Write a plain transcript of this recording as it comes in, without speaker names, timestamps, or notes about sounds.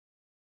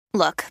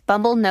Look,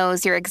 Bumble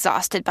knows you're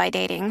exhausted by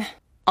dating.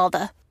 All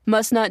the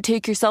must not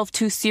take yourself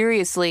too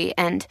seriously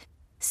and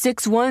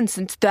 6'1"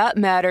 since that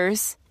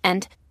matters.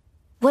 And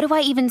what do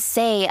I even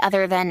say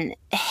other than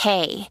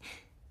hey?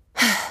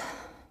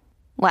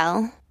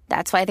 Well,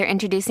 that's why they're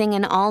introducing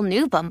an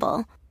all-new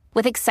Bumble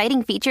with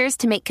exciting features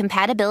to make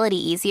compatibility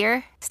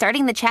easier,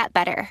 starting the chat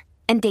better,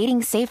 and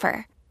dating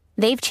safer.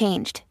 They've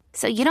changed,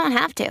 so you don't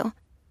have to.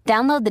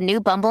 Download the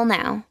new Bumble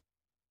now.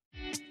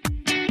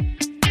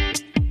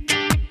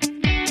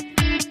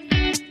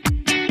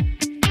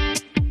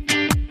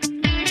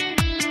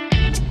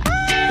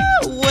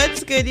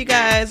 What's good, you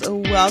guys?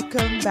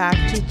 Welcome back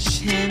to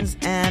Chins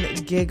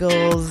and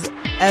Giggles,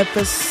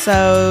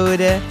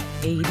 episode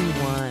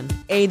 81.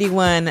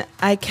 81.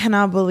 I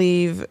cannot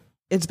believe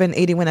it's been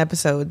 81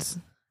 episodes.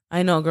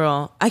 I know,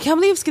 girl. I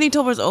can't believe Skinny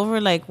Tober's over.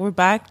 Like, we're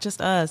back,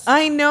 just us.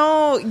 I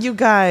know, you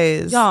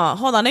guys. Y'all,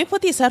 hold on. Let me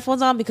put these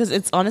headphones on because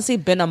it's honestly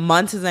been a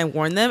month since I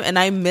worn them and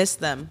I miss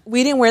them.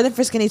 We didn't wear them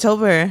for Skinny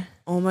Tober.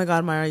 Oh my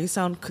God, Myra, you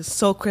sound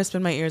so crisp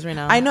in my ears right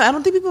now. I know. I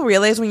don't think people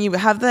realize when you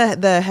have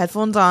the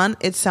headphones on,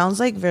 it sounds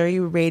like very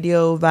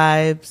radio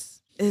vibes.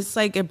 It's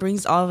like it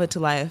brings all of it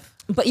to life.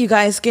 But you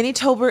guys, Skinny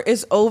Tober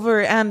is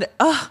over, and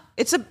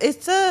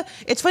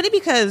it's funny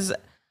because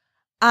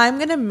I'm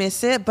gonna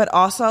miss it. But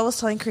also, I was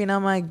telling Karina,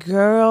 I'm like,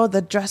 girl,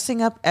 the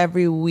dressing up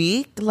every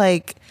week,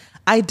 like,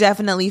 I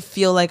definitely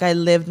feel like I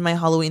lived my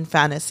Halloween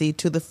fantasy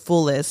to the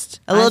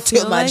fullest. A little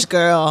too much,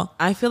 girl.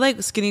 I feel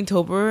like Skinny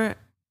Tober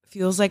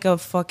feels like a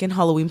fucking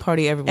Halloween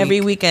party every week. Every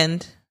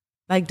weekend.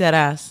 Like dead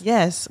ass.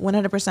 Yes,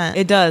 100%.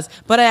 It does.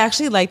 But I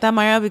actually like that,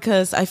 Maya,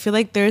 because I feel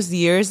like there's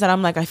years that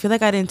I'm like, I feel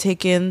like I didn't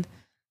take in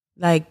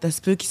like the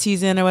spooky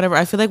season or whatever.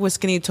 I feel like with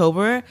Skinny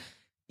Tober,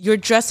 you're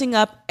dressing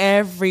up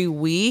every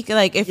week.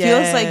 Like it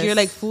feels like you're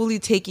like fully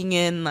taking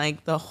in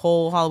like the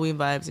whole Halloween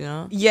vibes, you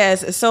know?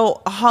 Yes.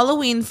 So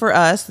Halloween for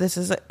us, this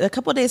is a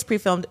couple of days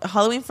pre-filmed.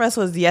 Halloween for us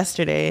was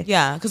yesterday.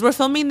 Yeah, because we're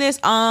filming this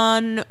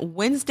on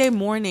Wednesday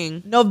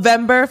morning.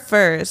 November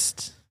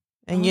 1st.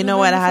 And you know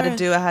what I had to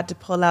do? I had to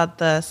pull out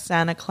the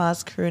Santa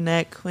Claus crew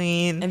neck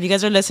queen. If you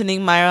guys are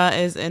listening, Myra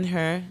is in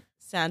her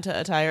Santa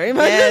attire.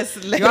 Yes.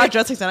 You're all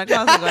dressed like Santa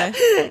Claus.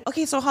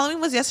 Okay, so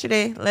Halloween was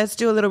yesterday. Let's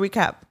do a little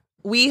recap.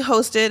 We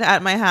hosted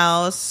at my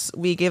house.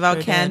 We gave out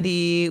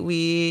candy.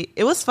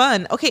 It was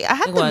fun. Okay, I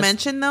had to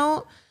mention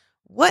though,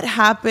 what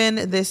happened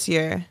this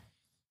year?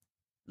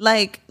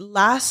 Like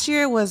last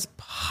year was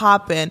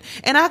popping.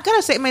 And I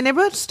gotta say, my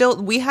neighborhood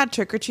we had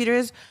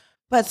trick-or-treaters,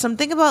 but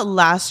something about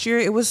last year,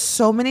 it was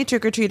so many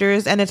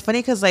trick-or-treaters. And it's funny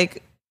because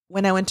like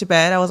when I went to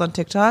bed, I was on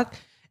TikTok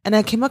and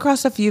I came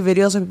across a few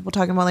videos of people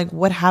talking about like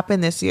what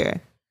happened this year.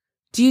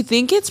 Do you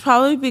think it's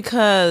probably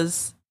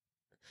because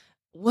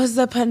was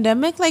the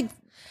pandemic like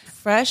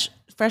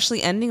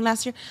freshly ending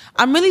last year?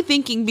 I'm really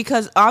thinking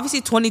because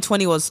obviously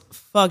 2020 was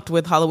fucked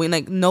with Halloween.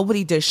 Like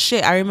nobody did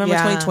shit. I remember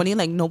 2020,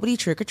 like nobody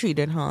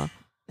trick-or-treated, huh?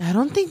 I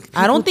don't think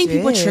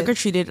people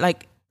trick-or-treated.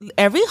 Like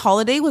every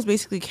holiday was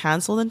basically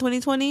canceled in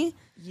 2020.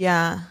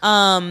 Yeah.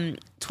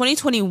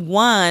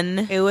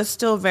 2021, it was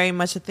still very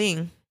much a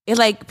thing. It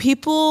like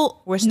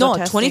people were still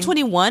testing.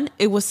 2021,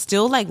 it was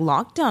still like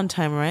lockdown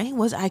time, right?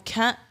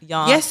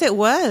 Yes, it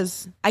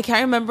was. I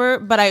can't remember,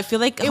 but I feel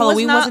like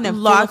Halloween wasn't in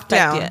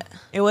lockdown yet.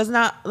 It was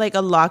not like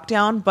a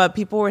lockdown, but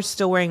people were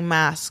still wearing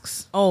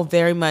masks. Oh,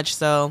 very much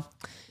so.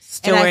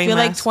 Still wearing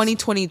masks. I feel like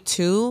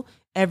 2022,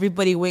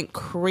 everybody went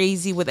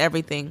crazy with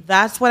everything.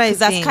 That's what I think.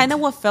 That's kind of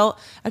what felt.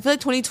 I feel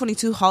like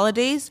 2022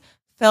 holidays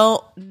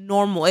felt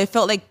normal. It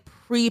felt like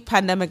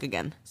pre-pandemic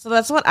again. So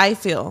that's what I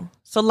feel.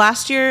 So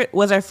last year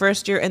was our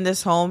first year in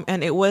this home,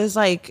 and it was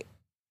like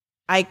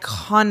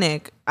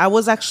iconic. I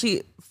was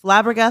actually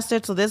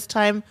flabbergasted. So this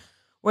time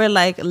we're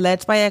like,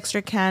 let's buy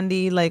extra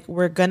candy. Like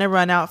we're gonna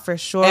run out for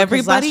sure.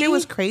 Everybody last year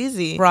was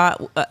crazy.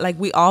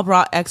 We all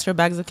brought extra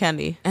bags of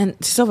candy. And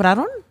so, but I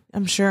don't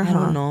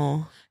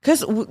know.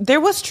 Because there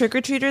was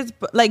trick-or-treaters,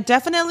 but like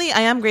definitely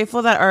I am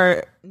grateful that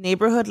our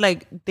neighborhood,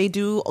 like they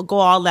do go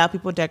all out,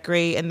 people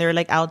decorate and they're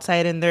like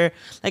outside and they're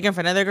like in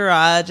front of their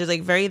garage. It's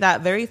like very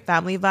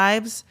family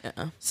vibes.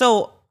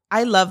 So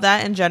I love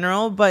that in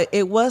general, but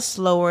it was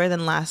slower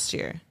than last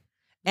year.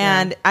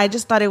 And I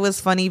just thought it was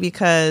funny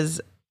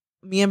because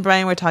me and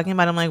Brian were talking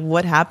about it. I'm like,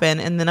 what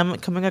happened? And then I'm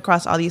coming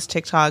across all these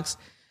TikToks.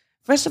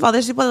 First of all,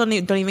 there's people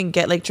that don't even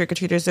get like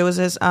trick-or-treaters.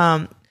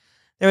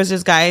 There was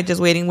this guy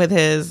just waiting with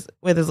his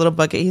little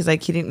bucket. He's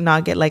like, he did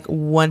not get like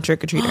one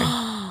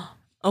trick-or-treater.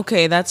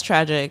 Okay, that's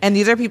tragic. And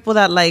these are people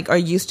that like are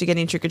used to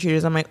getting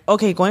trick-or-treaters. I'm like,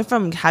 okay, going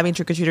from having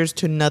trick-or-treaters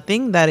to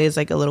nothing, that is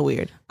like a little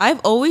weird. I've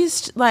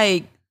always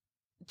like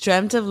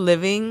dreamt of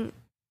living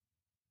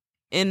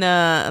on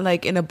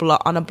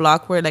a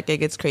block where like it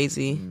gets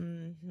crazy.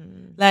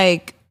 Mm-hmm.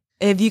 Like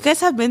if you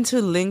guys have been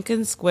to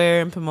Lincoln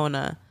Square in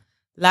Pomona,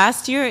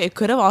 last year it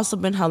could have also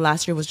been how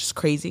last year was just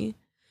crazy.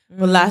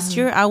 But last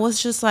year, I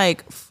was just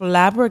like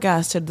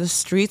flabbergasted. The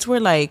streets were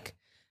like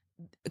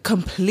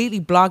completely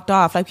blocked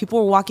off. Like people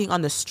were walking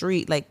on the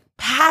street, like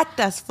packed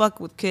as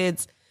fuck with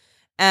kids.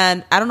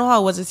 And I don't know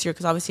how it was this year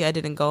because obviously I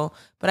didn't go.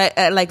 But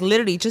I like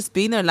literally just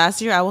being there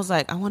last year, I was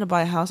like, I want to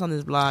buy a house on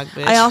this block,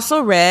 bitch. I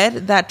also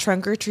read that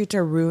trunk or treats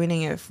are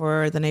ruining it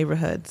for the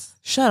neighborhoods.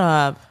 Shut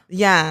up.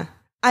 Yeah.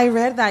 I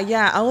read that.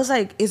 Yeah. I was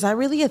like, is that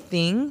really a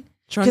thing?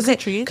 Trunk or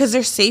treats? Because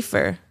they're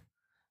safer.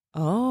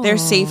 Oh. They're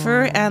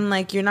safer and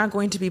like you're not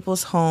going to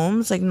people's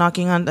homes, like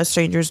knocking on a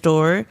stranger's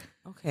door.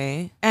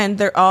 Okay. And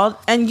they're all,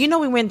 and you know,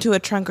 we went to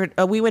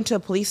a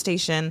police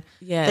station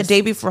the day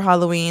before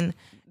Halloween.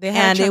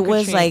 And it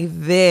was like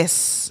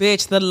this.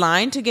 Bitch, the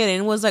line to get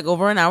in was like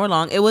over an hour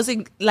long. It was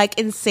like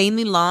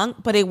insanely long,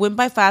 but it went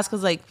by fast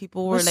because like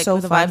people were like, so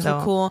the fun, vibes though.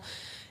 were cool.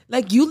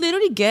 Like you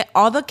literally get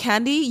all the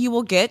candy you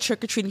will get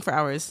trick-or-treating for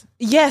hours.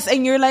 Yes,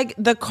 and you're like,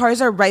 the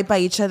cars are right by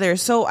each other.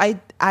 So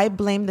I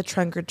blame the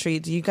trunk or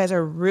treats. You guys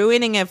are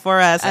ruining it for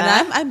us.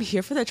 And I'm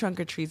here for the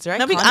trunk or treats, right?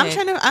 No,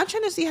 I'm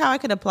trying to see how I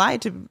could apply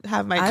to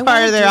have my I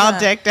car there all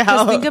decked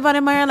out. Think about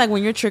it, Maya. Like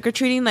when you're trick or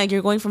treating, like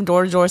you're going from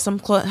door to door. Some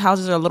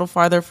houses are a little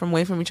farther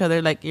away from each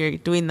other. Like you're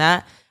doing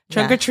that.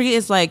 Trunk or treat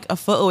is like a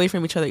foot away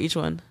from each other, each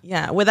one.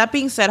 Yeah. With that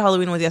being said,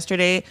 Halloween was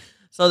yesterday.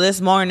 So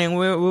this morning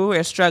we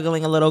were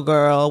struggling a little,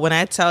 girl. When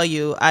I tell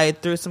you, I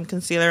threw some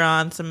concealer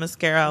on, some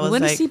mascara. I was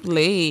went to sleep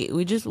late.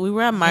 We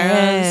were at Myra's.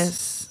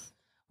 Yes.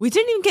 We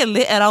didn't even get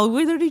lit at all.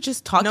 We were literally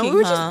just talking.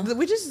 No,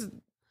 we just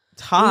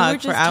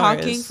talked for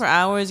hours. Talking for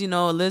hours. You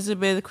know,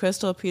 Elizabeth,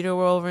 Crystal, Peter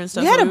were over and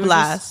stuff. We had a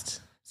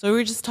blast. So we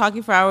were just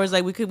talking for hours.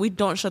 Like we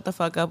don't shut the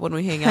fuck up when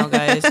we hang out,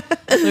 guys.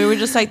 So we were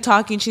just like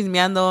talking,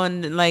 chismeando,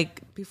 and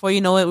like before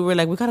you know it, we were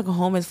like, we gotta go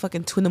home. It's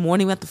fucking 2 a.m.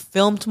 We have to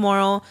film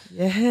tomorrow.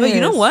 Yes. But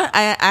you know what?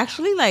 I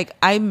actually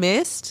I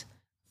missed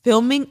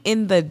filming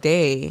in the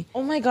day.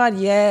 Oh my god,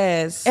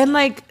 yes. And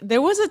like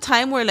there was a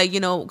time where like, you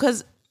know,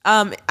 because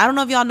I don't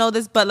know if y'all know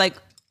this, but like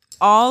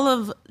all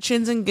of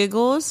Chins and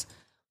Giggles,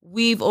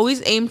 we've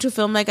always aimed to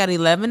film like at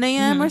 11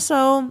 a.m. or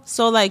so.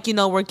 So like, you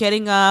know, we're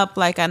getting up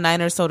like at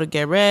 9 or so to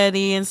get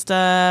ready and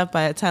stuff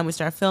by the time we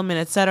start filming,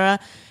 etc.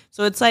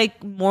 So it's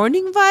like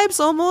morning vibes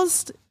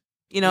almost,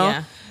 you know?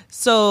 Yeah.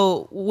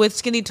 So with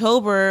Skinny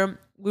Tober,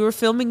 we were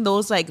filming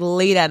those like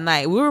late at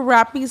night. We were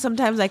wrapping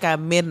sometimes like at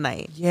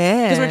midnight.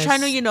 Yeah. Because we're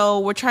trying to, you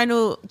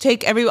know,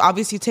 take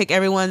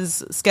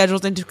everyone's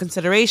schedules into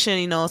consideration.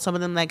 You know, some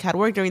of them like had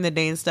work during the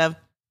day and stuff.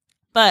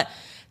 But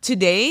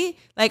today,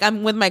 like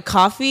I'm with my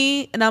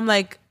coffee and I'm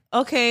like,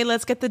 okay,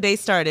 let's get the day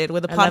started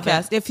with a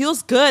podcast. It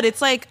feels good.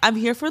 It's like I'm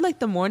here for like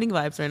the morning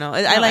vibes right now.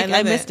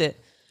 I missed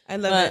it. I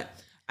love it.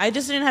 I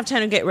just didn't have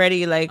time to get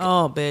ready. Like,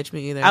 oh, bitch,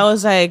 me either. I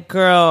was like,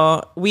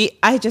 girl,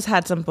 I just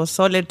had some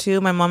pozole too.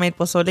 My mom made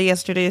pozole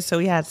yesterday, so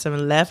we had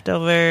some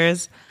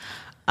leftovers.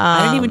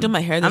 I didn't even do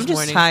my hair this morning.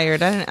 I'm just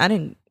tired. I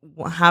didn't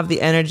have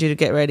the energy to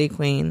get ready,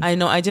 queen. I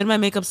know. I did my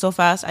makeup so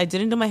fast. I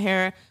didn't do my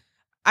hair.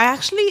 I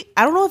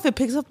don't know if it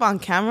picks up on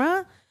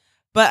camera,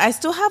 but I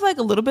still have like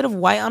a little bit of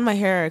white on my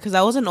hair because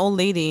I was an old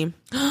lady.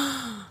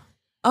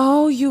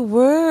 Oh, you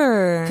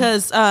were.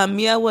 Because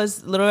Mia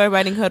was Little Red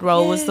Riding Hood,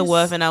 Raul was the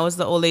wolf, and I was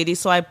the old lady.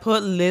 So I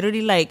put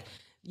literally like,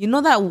 you know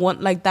that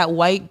one, like that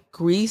white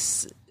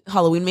grease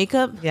Halloween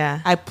makeup?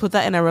 Yeah. I put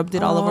that and I rubbed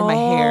it all over my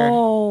hair.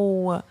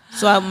 Oh.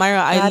 So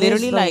Myra, I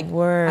literally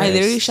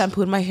worst.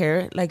 shampooed my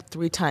hair like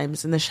 3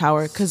 times in the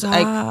shower. Because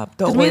I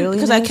kept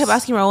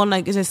asking Raul,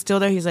 like, is it still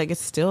there? He's like, it's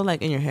still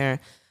like in your hair.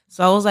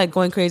 So I was like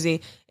going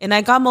crazy. And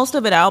I got most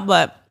of it out,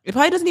 but it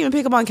probably doesn't even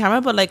pick up on camera.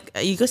 But like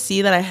you could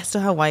see that I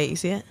still have white. You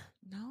see it?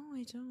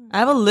 I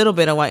have a little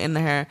bit of white in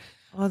the hair.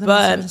 Oh,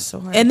 that so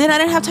hard. And then I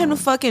didn't have time to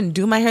fucking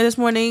do my hair this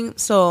morning.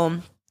 So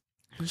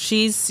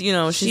she's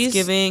cute. She's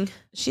giving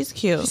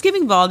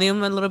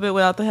volume a little bit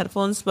without the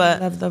headphones,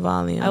 but I love the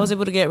volume. I was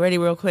able to get ready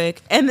real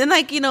quick. And then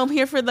like, you know, I'm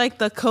here for like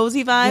the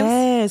cozy vibes.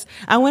 Yes.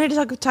 I wanted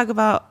to talk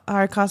about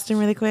our costume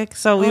really quick.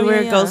 So we were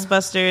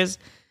Ghostbusters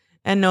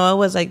and Noah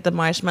was like the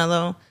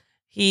marshmallow.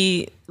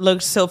 He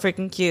looked so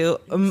freaking cute.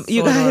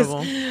 You guys,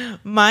 adorable.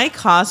 My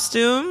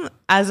costume,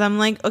 as I'm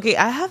like, okay,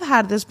 I have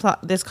had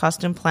this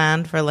costume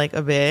planned for like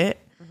a bit.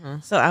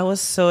 So I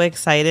was so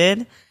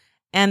excited.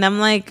 And I'm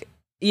like,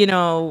 you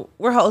know,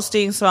 we're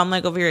hosting. So I'm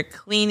like over here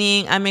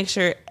cleaning. I make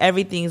sure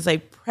everything's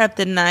like prepped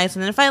and nice.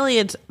 And then finally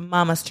it's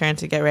Mama's turn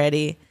to get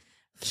ready.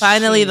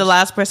 Finally, the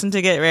last person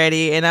to get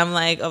ready. And I'm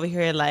like over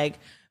here like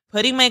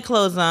putting my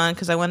clothes on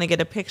because I want to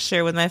get a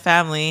picture with my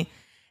family.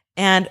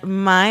 And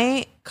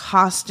my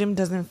costume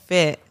doesn't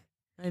fit.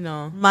 I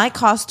know. My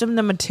costume,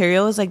 the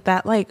material is like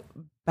that, like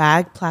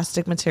bag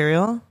plastic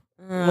material.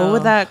 Oh. What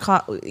would that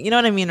cost? You know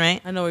what I mean,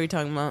 right? I know what you're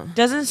talking about.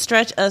 Doesn't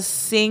stretch a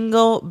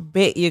single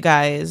bit, you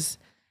guys.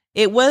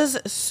 It was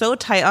so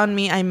tight on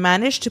me. I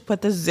managed to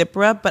put the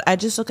zipper up, but I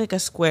just look like a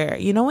square.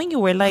 You know when you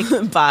wear like...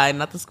 Bye,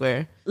 not the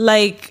square.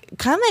 Like,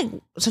 kind of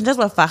like sometimes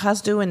what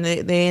fajas do and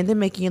they end up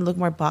making it look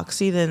more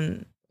boxy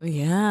than...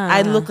 Yeah.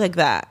 I look like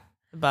that.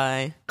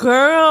 Bye.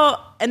 Girl,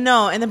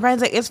 no. And the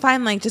Brian's like, it's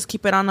fine, like just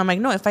keep it on. I'm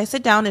like, no, if I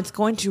sit down, it's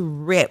going to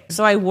rip.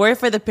 So I wore it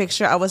for the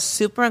picture. I was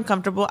super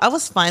uncomfortable. I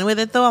was fine with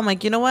it though. I'm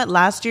like, you know what?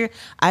 Last year,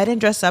 I didn't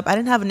dress up. I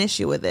didn't have an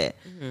issue with it.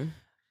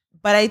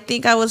 But I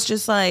think I was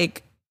just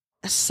like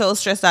so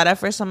stressed out at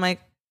first. I'm like,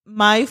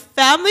 my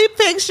family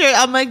picture.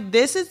 I'm like,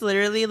 this is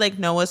literally like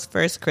Noah's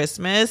first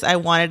Christmas. I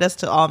wanted us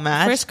to all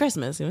match. First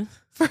Christmas, you know?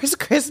 First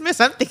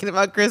Christmas? I'm thinking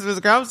about Christmas,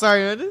 girl. I'm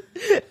sorry.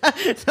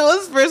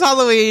 Noah's first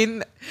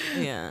Halloween.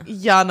 Yeah.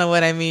 Y'all know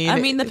what I mean. I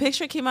mean, the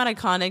picture came out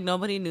iconic.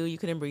 Nobody knew you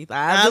couldn't breathe.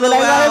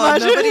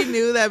 Nobody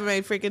knew that my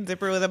freaking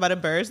zipper was about to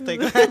burst. Like,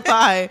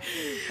 bye.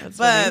 But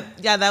funny.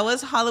 yeah, that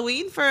was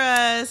Halloween for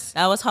us.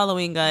 That was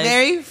Halloween, guys.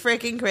 Merry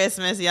freaking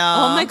Christmas,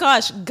 y'all. Oh my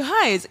gosh,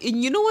 guys.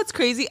 And you know what's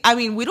crazy? I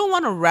mean, we don't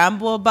want to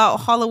ramble about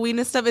Halloween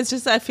and stuff. It's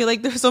just I feel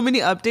like there's so many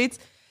updates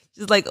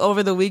just like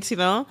over the weeks, you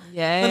know?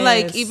 Yes. But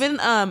like even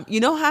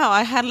you know how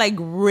I had like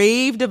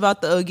raved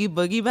about the Oogie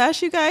Boogie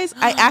Bash, you guys?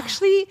 I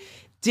actually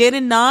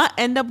did not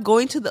end up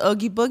going to the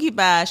Oogie Boogie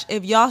Bash.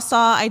 If y'all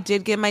saw, I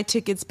did get my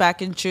tickets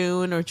back in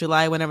June or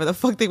July, whenever the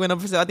fuck they went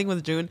up for sale. I think it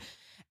was June.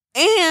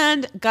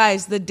 And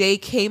guys, the day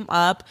came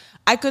up.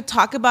 I could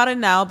talk about it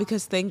now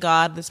because thank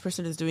God this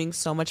person is doing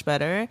so much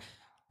better.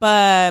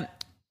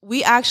 But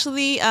we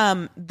actually,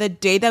 the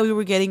day that we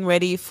were getting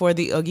ready for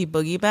the Oogie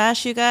Boogie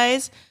Bash, you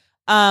guys,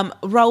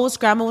 Raul's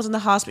grandma was in the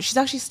hospital. She's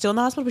actually still in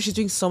the hospital, but she's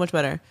doing so much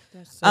better.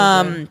 That's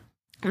so good.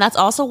 And that's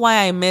also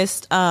why I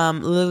missed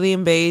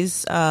Lillian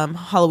Bay's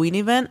Halloween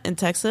event in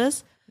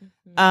Texas.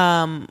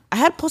 I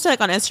had posted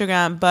like on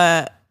Instagram,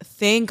 but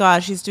thank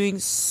God she's doing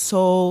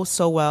so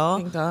well.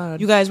 Thank God.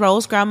 You guys,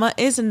 Raul's grandma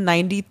is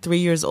 93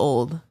 years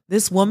old.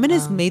 This woman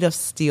is made of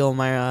steel,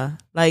 Myra.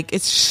 Like,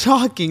 it's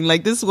shocking.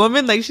 Like, this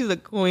woman, like, she's a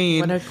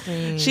queen. What a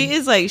queen. She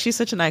is like, she's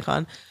such an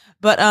icon.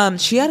 But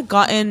she had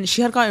gotten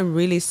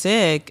really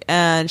sick,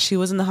 and she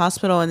was in the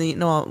hospital. And you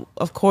know,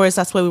 of course,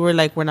 that's why we were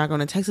like, we're not going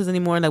to Texas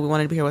anymore. Like, we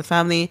wanted to be here with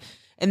family.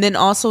 And then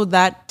also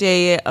that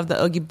day of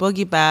the Oogie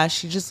Boogie Bash,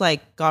 she just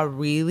like got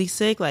really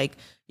sick. Like,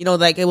 you know,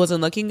 like it wasn't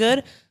looking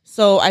good.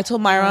 So I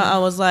told Myra, I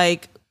was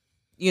like,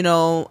 you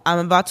know, I'm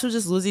about to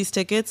just lose these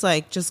tickets.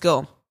 Like, just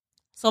go.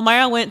 So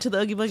Myra went to the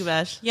Oogie Boogie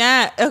Bash.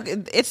 Yeah,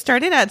 it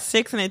started at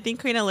 6, and I think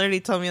Karina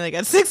literally told me like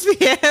at 6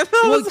 p.m.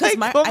 I was like,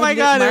 oh my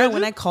God. Myra,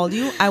 when I called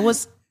you, I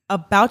was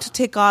about to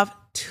take off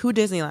to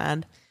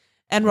Disneyland,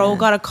 and Raul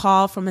got a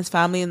call from his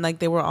family, and like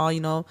they were all,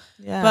 you know,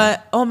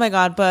 but oh my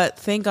God, but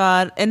thank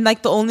God. And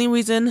like the only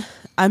reason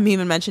I'm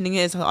even mentioning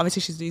it is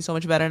obviously she's doing so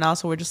much better now,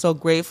 so we're just so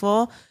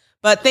grateful.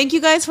 But thank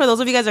you guys for those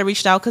of you guys that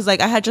reached out, because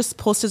like I had just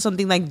posted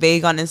something like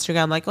vague on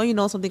Instagram, like, oh, you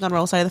know, something on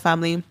Raul's side of the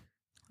family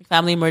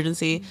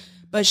emergency.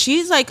 But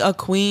she's like a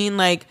queen.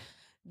 Like,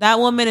 that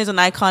woman is an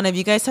icon. If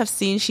you guys have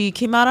seen, she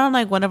came out on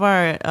like one of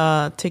our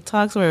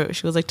TikToks where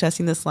she was like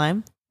testing the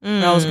slime.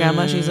 Raul's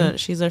grandma, she's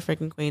a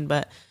freaking queen.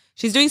 But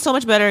she's doing so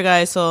much better,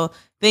 guys. So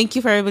thank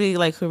you for everybody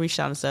like who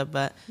reached out and stuff.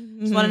 But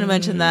just wanted to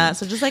mention that.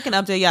 So just like an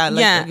update,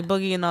 like Oogie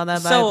Boogie and all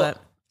that. So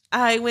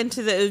I went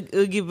to the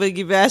Oogie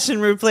Boogie Bash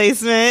and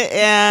replacement,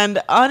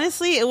 and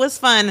honestly, it was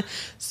fun.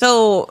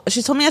 So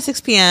she told me at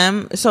 6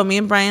 p.m. So me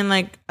and Brian,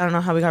 like, I don't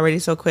know how we got ready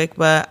so quick,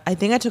 but I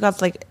think I took off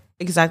like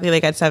exactly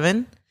like at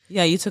 7.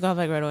 Yeah, you took off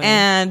like right away.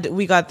 And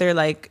we got there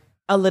like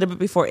a little bit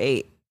before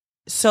 8.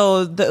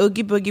 So the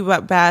Oogie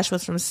Boogie Bash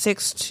was from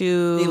 6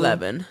 to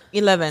 11.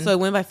 So it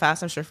went by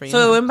fast, I'm sure, for you.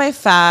 So it went by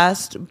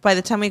fast. By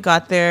the time we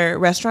got there,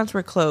 restaurants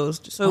were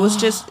closed. So it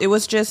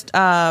was just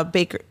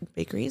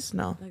bakeries?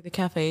 No. Like the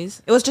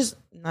cafes? It was just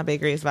not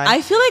bakeries, but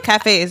I feel like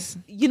cafes.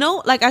 You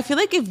know, like I feel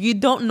like if you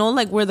don't know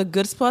like where the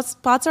good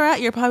spots are at,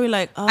 you're probably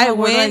like, oh, I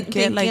where do went get,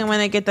 thinking like, when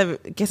I get the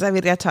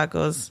quesadilla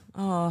tacos.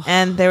 Oh.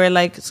 And they were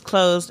like, it's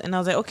closed. And I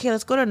was like, okay,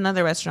 let's go to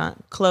another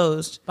restaurant.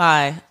 Closed.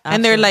 Bye.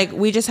 And they're like,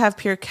 we just have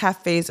pure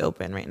cafes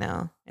open right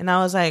now. And I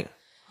was like,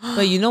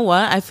 but you know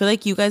what? I feel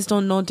like you guys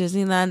don't know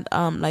Disneyland,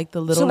 like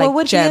the little so like what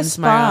would gems,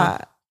 be a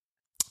spot?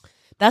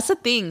 That's the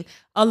thing.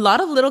 A lot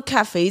of little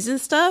cafes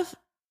and stuff,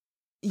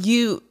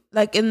 you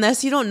like,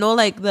 unless you don't know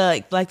like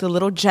the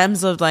little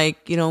gems of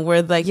like, you know,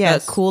 where like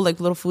the cool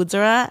like little foods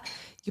are at,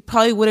 you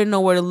probably wouldn't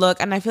know where to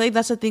look. And I feel like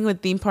that's the thing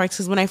with theme parks,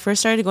 because when I first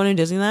started going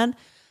to Disneyland,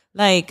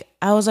 like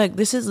I was like,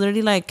 this is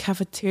literally like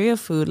cafeteria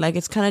food. Like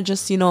it's kind of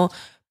just, you know.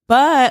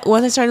 But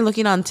once I started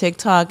looking on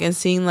TikTok and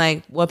seeing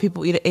like what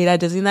people ate at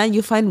Disneyland,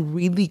 you find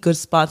really good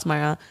spots,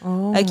 Myra.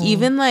 Oh. Like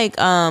even like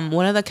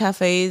one of the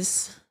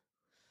cafes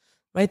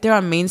right there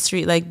on Main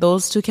Street, like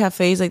those two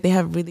cafes, like they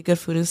have really good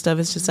food and stuff.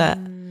 It's just that,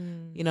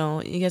 you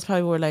know, you guys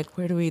probably were like,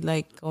 where do we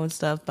like go and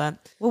stuff?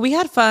 But well, we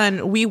had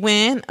fun. We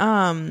went.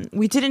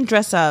 We didn't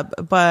dress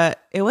up,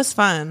 but it was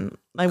fun.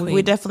 Like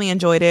we definitely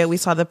enjoyed it. We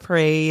saw the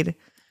parade.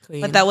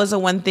 But that was the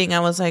one thing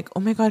I was like, oh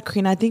my God,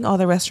 Karina, I think all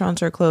the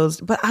restaurants are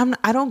closed. But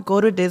I don't go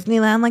to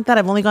Disneyland like that.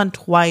 I've only gone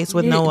twice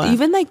with Noah.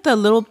 Even like the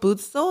little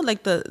booths though,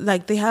 like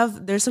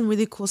there's some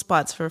really cool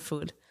spots for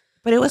food.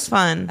 But it was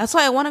fun. That's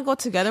why I want to go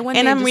together one day.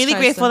 And I'm really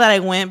grateful that I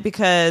went,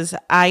 because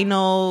I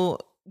know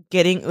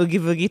getting Oogie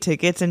Boogie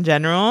tickets in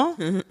general.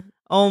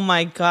 Oh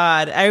my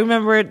God. I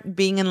remember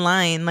being in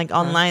line, like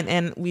online,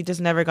 and we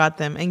just never got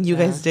them. And you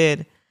guys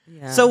did.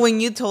 Yeah. So when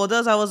you told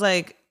us, I was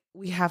like,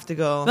 we have to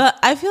go. But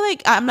I feel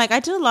like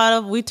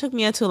we took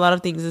Mia to a lot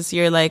of things this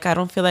year. Like, I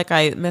don't feel like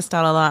I missed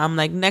out a lot. I'm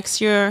like, next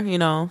year, you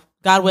know,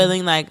 God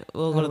willing, like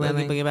we'll go to the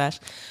Oogie Boogie Bash.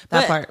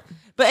 That part.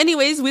 But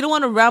anyways, we don't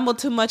want to ramble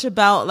too much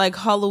about like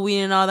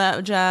Halloween and all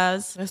that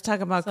jazz. Let's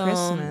talk about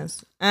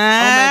Christmas. Oh my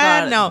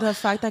God. No. The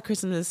fact that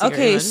Christmas is here.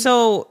 Okay,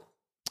 so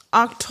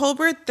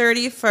October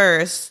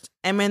 31st,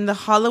 I'm in the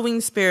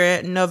Halloween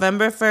spirit.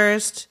 November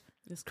 1st,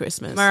 it's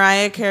Christmas.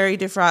 Mariah Carey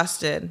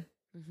defrosted.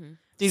 Mm-hmm.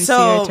 Did you see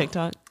her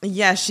TikTok?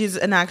 Yeah, she's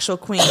an actual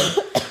queen.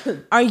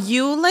 Are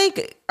you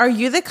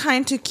the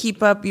kind to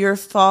keep up your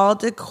fall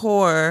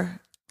decor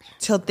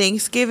till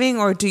Thanksgiving,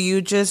 or do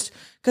you just,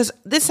 because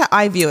this is how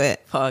I view it.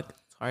 Fuck.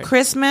 Sorry.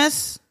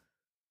 Christmas,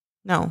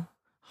 no.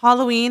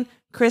 Halloween,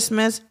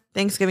 Christmas,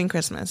 Thanksgiving,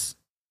 Christmas.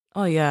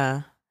 Oh,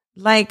 yeah.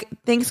 Like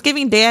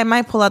Thanksgiving Day, I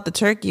might pull out the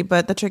turkey,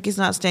 but the turkey's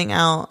not staying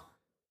out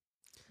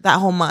that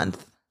whole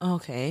month.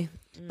 Okay.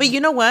 But you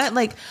know what?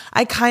 Like,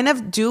 I kind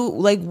of do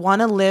like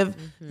want to live.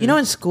 You know,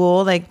 in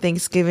school, like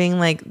Thanksgiving,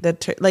 like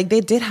like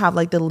they did have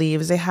like the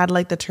leaves. They had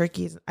like the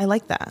turkeys. I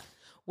like that.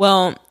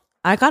 Well,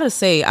 I gotta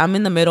say, I'm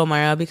in the middle,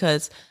 Mara,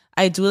 because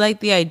I do like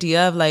the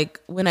idea of like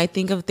when I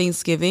think of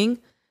Thanksgiving,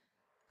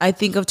 I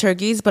think of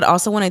turkeys, but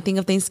also when I think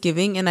of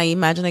Thanksgiving and I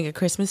imagine like a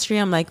Christmas tree,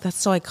 I'm like, that's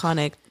so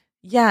iconic.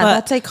 Yeah,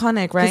 but, that's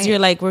iconic, right? Because you're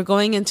like, we're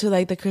going into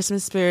like the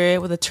Christmas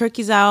spirit with the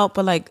turkeys out,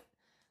 but like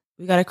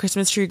we got a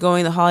Christmas tree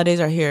going. The holidays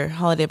are here,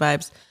 holiday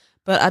vibes.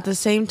 But at the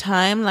same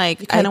time,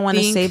 like you kind of want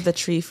to save the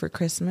tree for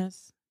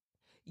Christmas.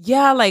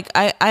 Yeah, like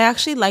I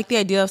actually like the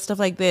idea of stuff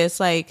like this.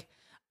 Like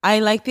I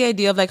like the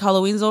idea of like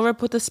Halloween's over,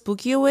 put the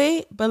spooky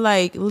away, but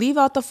like leave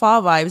out the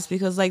fall vibes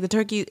because like the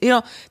turkey, you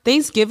know,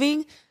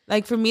 Thanksgiving.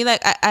 Like for me,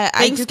 like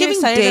I just get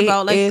excited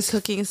about like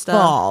cooking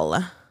stuff.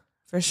 Fall,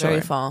 for sure.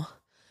 Very fall.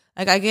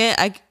 Like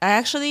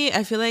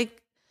I feel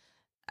like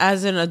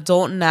as an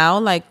adult now,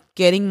 like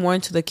getting more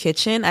into the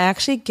kitchen, I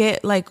actually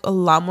get like a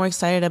lot more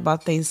excited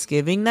about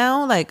Thanksgiving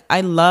now. Like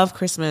I love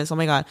Christmas. Oh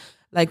my God.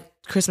 Like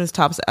Christmas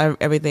tops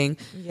everything.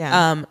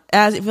 Yeah.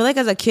 As I feel like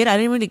as a kid, I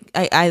didn't really,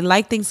 I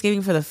like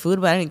Thanksgiving for the food,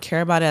 but I didn't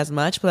care about it as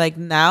much. But like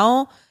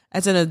now,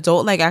 as an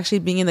adult, like actually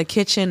being in the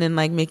kitchen and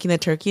like making the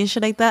turkey and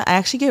shit like that, I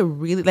actually get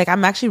really like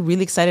I'm actually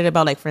really excited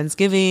about like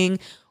Friendsgiving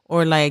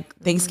or like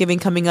Thanksgiving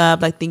coming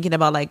up, like thinking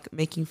about like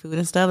making food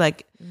and stuff.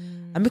 Like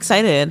I'm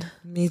excited.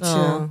 Me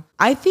too.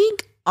 I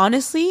think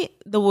honestly,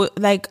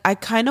 I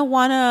kind of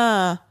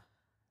wanna.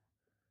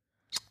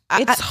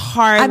 It's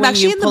hard. I'm when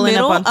actually you in the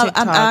middle. I'm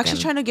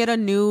actually trying to get a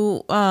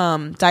new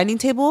dining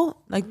table,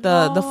 like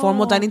the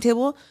formal dining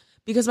table,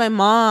 because my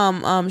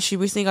mom she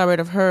recently got rid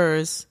of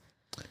hers.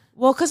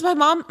 Well, because my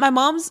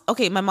mom's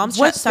What's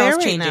there style's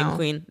right changing. now?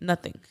 Queen,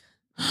 nothing.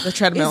 The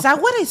treadmill. Is that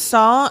what I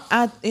saw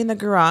in the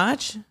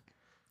garage?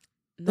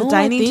 The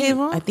dining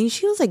table. I think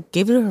she was like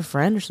gave it to her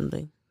friend or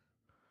something.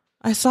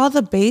 I saw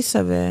the base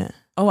of it.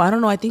 Oh, I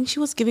don't know. I think she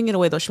was giving it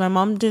away though. My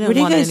mom didn't Where do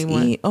you want it guys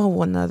anymore. eat?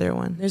 Oh, another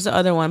one. There's the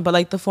other one, but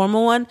like the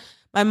formal one,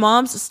 my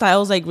mom's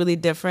style is like really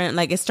different.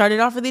 Like it started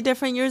off really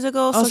different years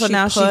ago. Oh, so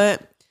now she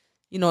put,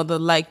 you know,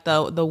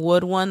 the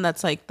wood one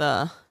that's like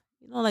the,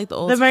 you know, like the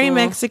old, the very school,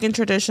 Mexican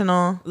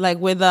traditional, like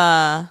with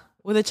the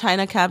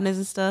china cabinets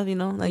and stuff. You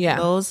know, like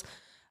those.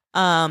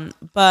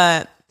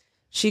 But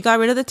she got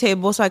rid of the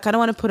table, so I kind of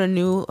want to put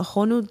a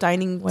whole new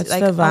dining. What's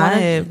like, the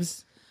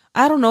vibes?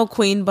 I don't know,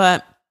 Queen,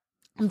 but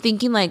I'm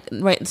thinking like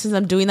right since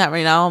I'm doing that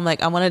right now, I'm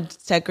like I want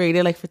to decorate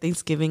it like for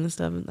Thanksgiving and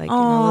stuff, like you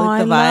know,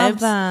 like the I vibes. love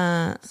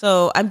that.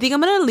 So I'm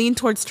gonna lean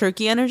towards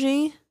turkey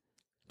energy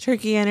For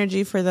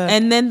the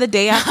and then the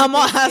day after. I'm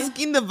all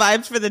asking the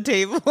vibes for the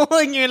table,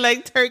 and you're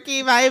like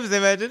turkey vibes.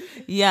 Imagine.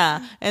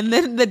 Yeah, and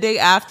then the day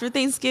after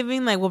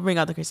Thanksgiving, like we'll bring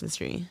out the Christmas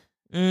tree.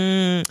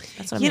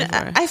 That's what I'm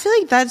for. I feel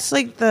like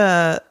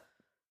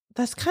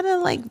that's kind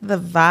of like the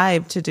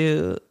vibe to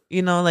do.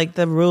 You know, like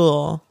the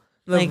rule.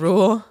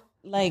 Rule.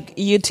 Like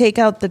you take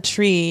out the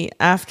tree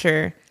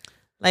after,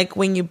 like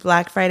when you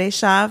Black Friday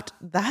shopped.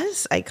 That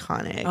is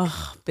iconic.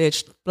 Oh,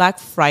 bitch! Black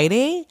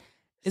Friday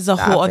is a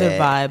whole other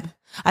vibe.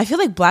 I feel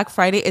like Black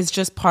Friday is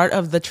just part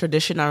of the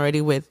tradition already.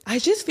 With I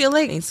just feel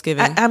like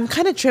Thanksgiving. I'm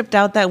kind of tripped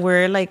out that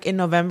we're like in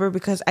November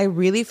because I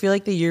really feel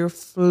like the year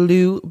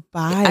flew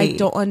by. I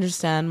don't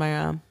understand,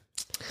 Myra.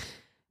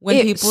 When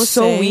it's people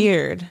so say,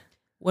 weird.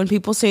 When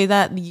people say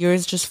that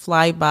years just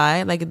fly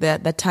by, like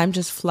that time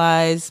just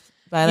flies.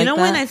 You know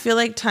when I feel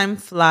like time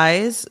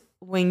flies?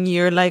 When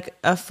you're like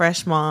a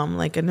fresh mom,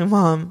 like a new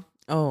mom.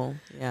 Oh,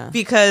 yeah.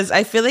 Because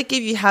I feel like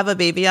if you have a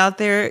baby out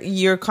there,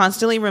 you're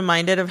constantly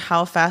reminded of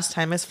how fast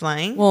time is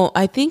flying. Well,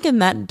 I think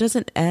and that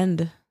doesn't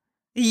end.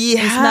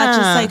 Yeah. It's not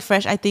just like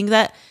fresh. I think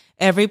that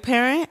every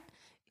parent,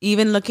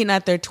 even looking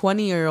at their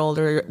 20-year-old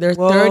or their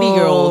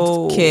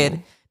 30-year-old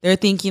kid, they're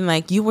thinking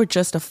like, you were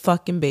just a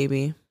fucking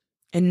baby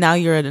and now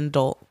you're an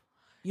adult.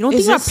 You don't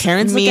think our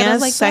parents look at us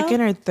like second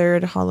that? or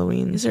third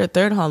Halloween? This is her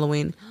third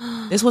Halloween.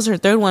 This was her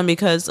third one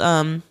because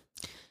when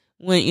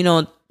you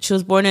know she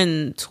was born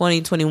in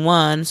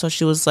 2021, so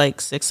she was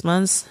like 6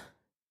 months,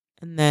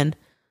 and then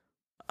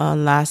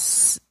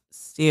last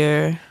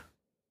year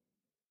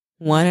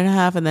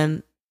 1.5, and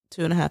then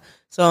 2.5.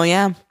 So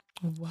yeah,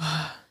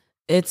 wow.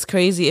 It's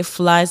crazy. It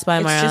flies by.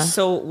 It's just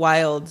so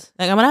wild.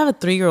 Like I'm gonna have a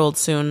 3-year-old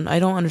soon. I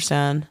don't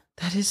understand.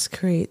 That is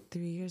great.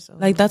 3 years old.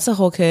 Like that's a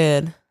whole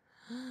kid.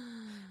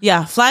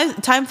 Yeah,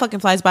 time fucking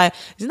flies by.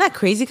 Isn't that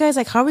crazy, guys?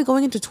 Like, how are we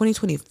going into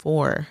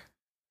 2024?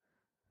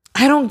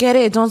 I don't get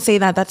it. Don't say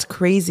that. That's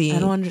crazy. I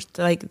don't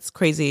understand. Like, it's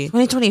crazy.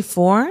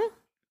 2024?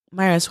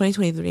 Myra, it's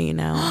 2023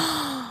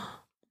 now.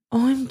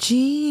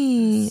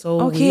 OMG.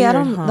 So okay, weird, I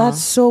don't. huh?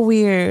 That's so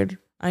weird.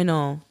 I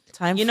know.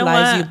 Time You know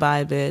flies what? you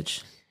by,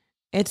 bitch.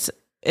 It's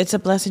a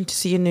blessing to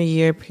see a new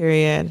year.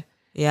 Period.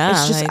 Yeah,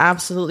 It's just like,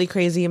 absolutely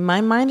crazy.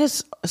 My mind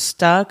is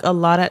stuck a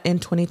lot in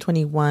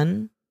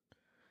 2021.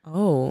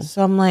 oh,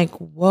 So I'm like,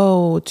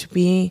 whoa, to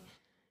be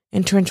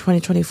entering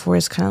 2024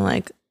 is kind of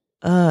like,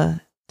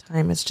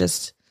 time is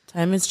just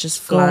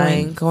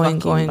flying, going,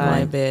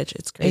 by, bitch.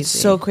 It's crazy. It's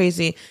so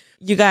crazy.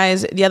 You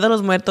guys, Dia de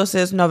los Muertos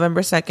is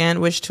November 2nd,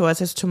 which to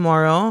us is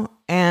tomorrow.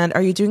 And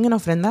are you doing an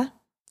ofrenda?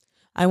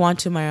 I want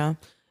to, Myra.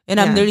 And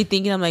I'm literally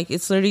thinking, I'm like,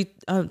 it's literally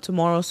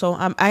tomorrow. So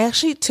I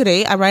actually,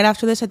 today, right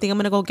after this, I think I'm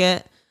going to go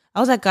I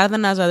was at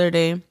Cárdenas the other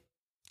day,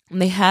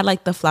 and they had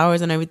like the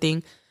flowers and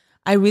everything.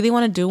 I really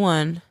want to do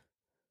one.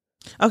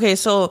 Okay,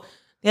 so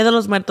Dia de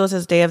los Muertos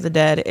is Day of the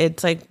Dead.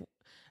 It's like,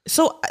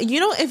 so,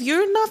 if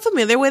you're not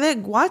familiar with it,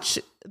 watch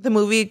the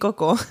movie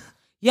Coco.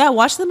 Yeah,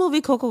 watch the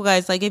movie Coco,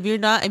 guys. Like, if you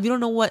don't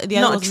know what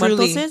Dia de los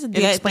Muertos is, it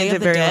explains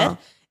it very well.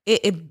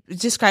 It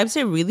describes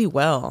it really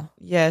well.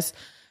 Yes.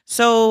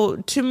 So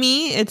to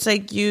me, it's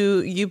like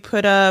you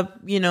put up,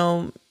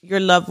 your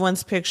loved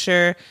one's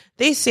picture.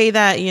 They say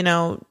that,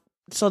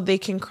 so they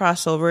can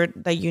cross over,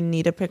 that you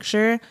need a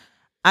picture.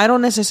 I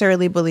don't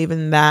necessarily believe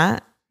in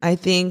that. I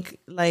think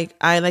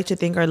I like to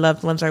think our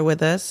loved ones are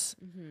with us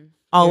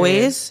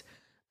always.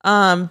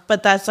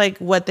 But that's like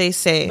what they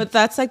say. But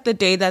that's like the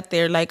day that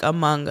they're like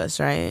among us,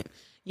 right?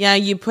 Yeah,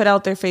 you put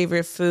out their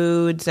favorite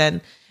foods,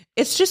 and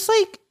it's just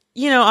like,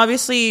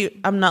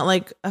 obviously I'm not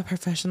like a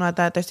professional at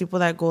that. There's people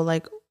that go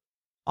like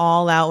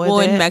all out with it.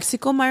 Well, in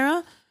Mexico,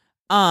 Myra,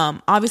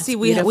 obviously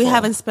we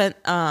haven't spent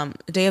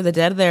Day of the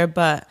Dead there,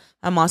 but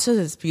my mom says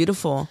it's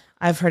beautiful.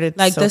 I've heard it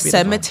like so the beautiful.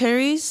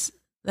 Cemeteries,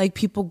 like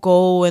people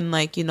go and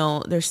like,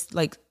 there's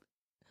like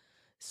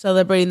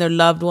celebrating their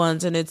loved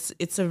ones, and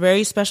it's a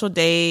very special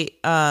day.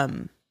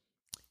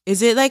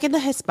 Is it like in the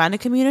Hispanic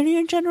community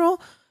in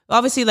general?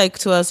 Obviously, like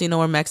to us,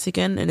 we're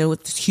Mexican, and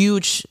it's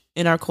huge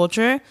in our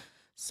culture.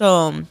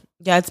 So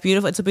yeah, it's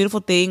beautiful. It's a beautiful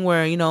thing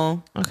where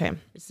okay,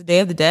 it's the Day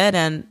of the Dead,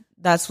 and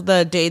that's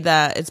the day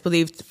that it's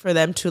believed for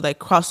them to like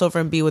cross over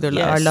and be with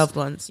our loved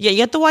ones. Yeah, you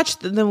have to watch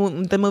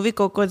the movie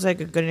Coco. It's like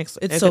a good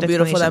It's so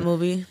beautiful, that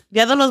movie.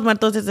 Dia de los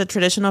Muertos is a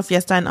traditional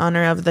fiesta in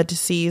honor of the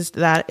deceased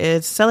that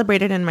is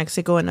celebrated in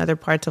Mexico and other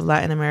parts of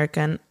Latin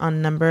America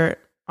on November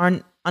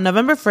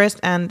 1st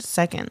and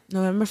 2nd.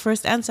 November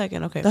 1st and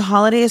 2nd, okay. The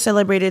holiday is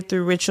celebrated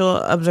through ritual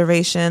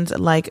observations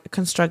like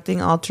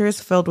constructing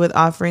altars filled with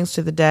offerings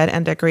to the dead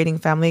and decorating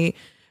family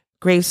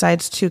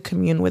gravesites to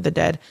commune with the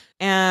dead.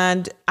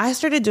 And I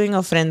started doing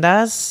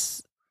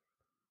ofrendas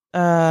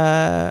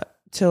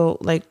till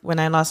like when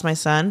I lost my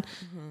son.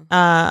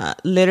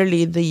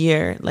 Literally the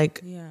year,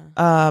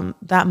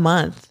 that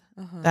month.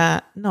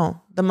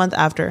 The month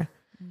after.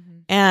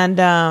 And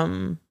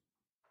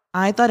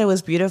I thought it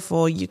was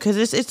beautiful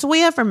because it's a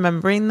way of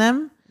remembering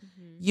them.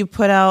 You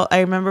put out, I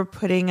remember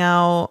putting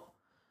out,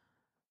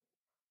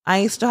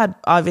 I still had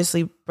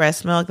obviously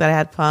breast milk that I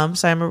had pumped.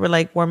 So I remember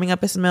like warming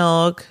up his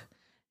milk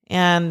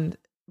and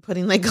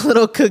putting like a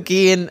little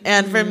cookie.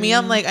 And for me,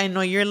 I'm like, I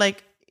know you're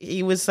like,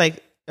 he was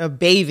like a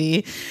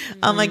baby.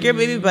 I'm like, you're a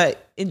baby,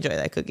 but enjoy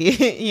that cookie.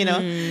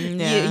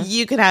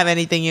 You could have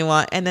anything you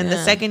want. And then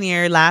the second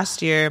year,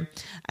 last year,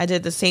 I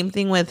did the same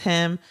thing with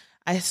him.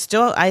 I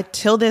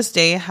till this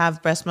day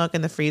have breast milk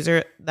in the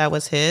freezer that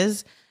was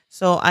his.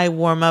 So I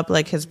warm up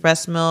like his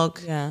breast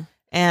milk. Yeah.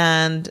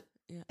 And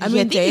I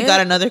think he got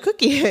another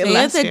cookie.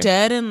 Day of the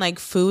Dead and like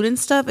food and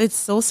stuff, it's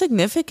so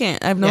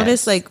significant. I've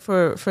noticed like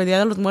for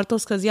Dia de los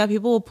Muertos, because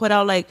people will put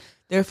out like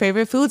their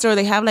favorite foods, or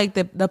they have like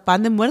the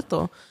pan de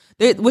muerto,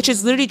 which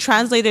is literally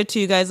translated to,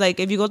 you guys, like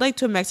if you go like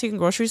to a Mexican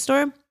grocery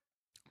store,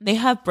 they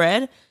have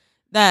bread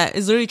that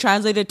is literally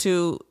translated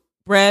to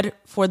bread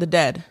for the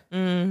dead.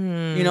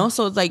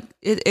 So it's like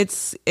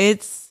it's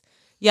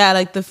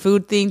like the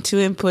food thing too,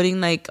 and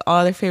putting like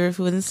all their favorite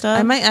food and stuff.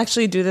 I might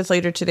actually do this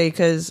later today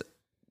because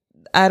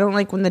I don't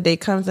like when the day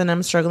comes and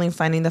I'm struggling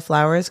finding the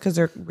flowers because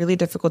they're really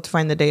difficult to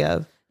find the day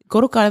of. Go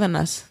to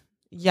Cárdenas.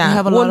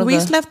 Yeah. We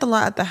left a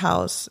lot at the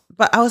house,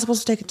 but I was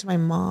supposed to take it to my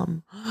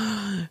mom.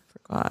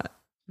 Forgot.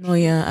 Oh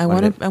yeah, I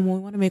want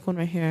to make one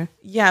right here.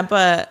 Yeah,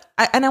 but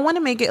I want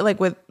to make it like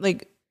with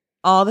like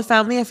all the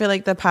family. I feel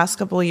like the past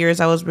couple of years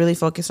I was really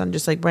focused on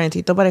just like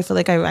Briantito, but I feel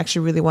like I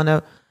actually really want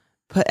to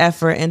put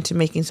effort into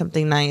making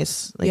something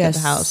nice at the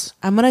house.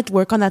 I'm gonna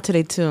work on that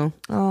today too.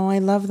 Oh, I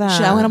love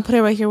that. I'm gonna put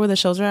it right here where the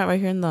shelves are at, right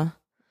here in the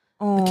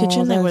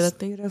kitchen, like where the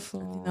thing.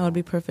 Beautiful. I think that would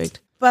be perfect.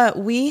 But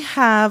we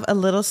have a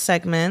little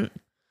segment,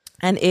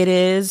 and it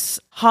is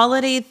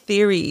holiday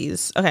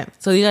theories. Okay,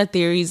 so these are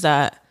theories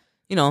that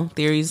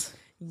theories.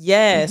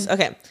 Yes.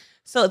 Okay.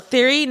 So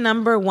theory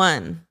number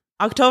 1: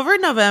 October,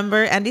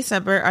 November, and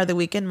December are the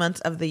weekend months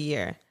of the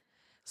year.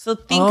 So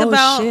think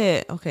about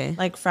okay,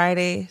 like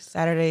Friday,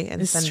 Saturday,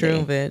 and Sunday. It's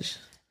true, bitch.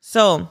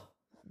 So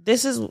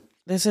this is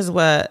this is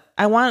what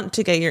I want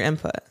to get your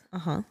input.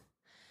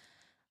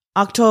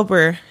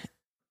 October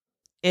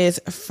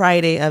is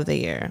Friday of the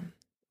year.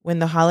 When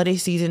the holiday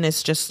season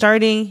is just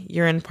starting,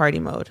 you're in party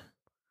mode.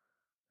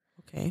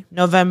 Okay.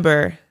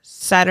 November,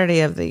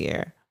 Saturday of the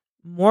year.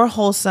 More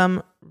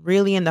wholesome,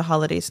 really in the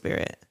holiday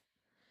spirit.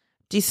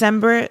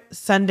 December,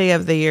 Sunday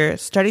of the year.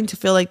 Starting to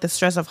feel like the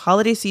stress of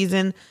holiday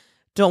season.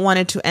 Don't want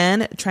it to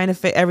end. Trying to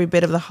fit every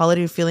bit of the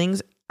holiday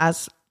feelings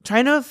as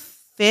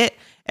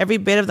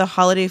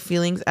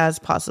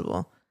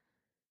possible.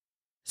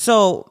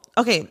 So,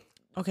 okay.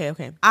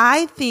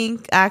 I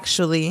think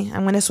actually,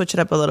 I'm going to switch it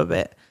up a little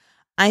bit.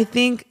 I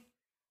think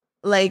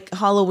like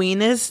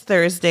Halloween is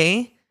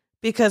Thursday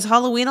because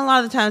Halloween a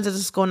lot of the times is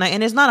a school night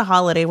and it's not a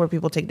holiday where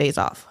people take days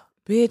off.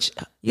 Bitch,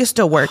 you're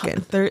still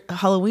working.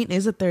 Halloween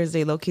is a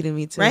Thursday, low key to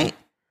me too. Right?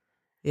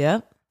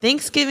 Yep.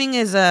 Thanksgiving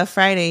is a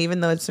Friday, even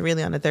though it's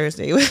really on a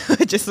Thursday,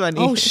 which is funny.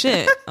 Oh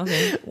shit.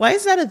 Okay. Why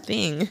is that a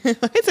thing?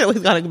 Why is it always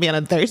gotta be on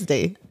a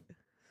Thursday?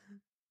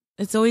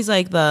 It's always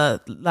like the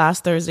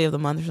last Thursday of the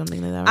month or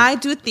something like that. Right? I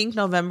do think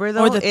November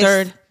though, or the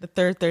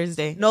third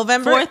Thursday.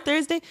 November, fourth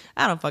Thursday.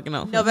 I don't fucking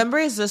know. November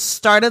is the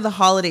start of the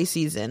holiday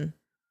season,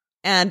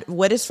 and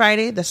what is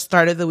Friday? The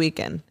start of the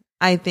weekend.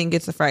 I think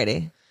it's a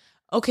Friday.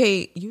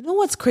 Okay, you know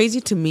what's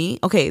crazy to me?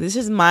 Okay, this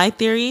is my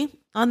theory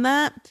on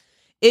that.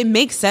 It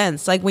makes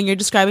sense. Like when you're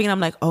describing it, I'm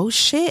like, oh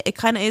shit, it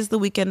kind of is the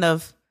weekend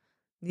of,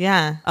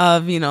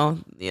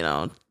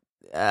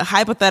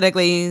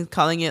 hypothetically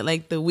calling it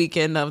like the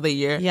weekend of the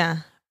year. Yeah.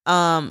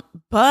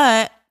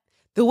 But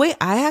the way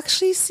I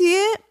actually see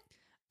it,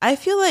 I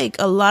feel like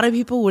a lot of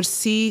people would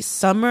see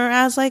summer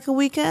as like a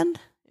weekend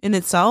in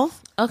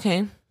itself.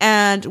 Okay.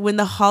 And when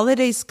the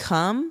holidays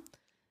come,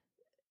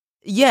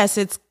 yes,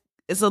 it's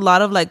a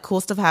lot of like cool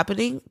stuff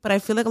happening, but I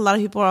feel like a lot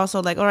of people are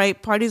also like, all right,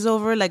 party's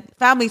over, like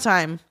family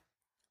time.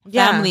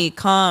 Yeah. Family,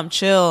 come,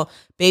 chill,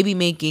 baby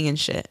making and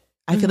shit.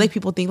 I feel like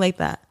people think like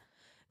that.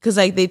 Cause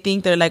like they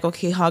think they're like,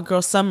 okay, hot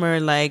girl summer,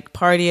 like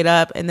party it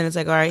up. And then it's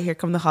like, all right, here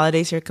come the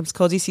holidays. Here comes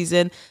cozy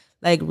season.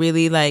 Like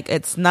really like,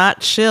 it's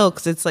not chill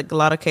cause it's like a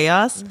lot of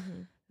chaos,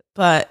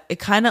 but it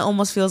kind of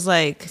almost feels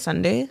like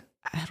Sunday.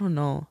 I don't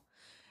know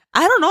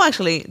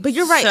actually, but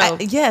you're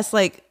right. So, yes.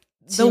 Like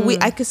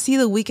I could see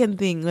the weekend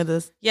thing with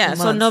this. Yeah.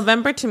 So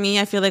November to me,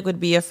 I feel like would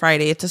be a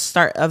Friday. It's the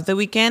start of the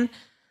weekend.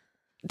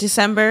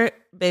 December,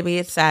 baby,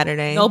 it's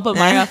Saturday. No, but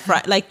Maya,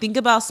 like think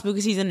about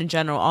spooky season in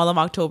general. All of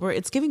October,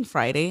 it's giving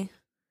Friday.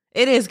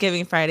 It is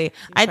giving Friday.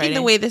 I think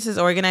the way this is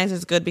organized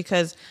is good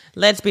because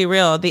let's be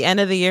real, the end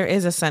of the year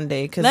is a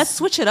Sunday. Let's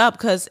switch it up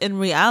because in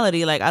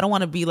reality, like I don't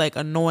want to be like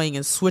annoying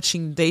and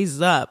switching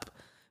days up.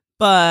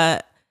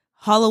 But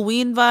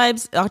Halloween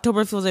vibes,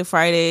 October feels like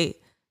Friday,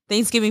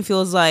 Thanksgiving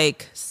feels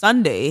like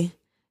Sunday,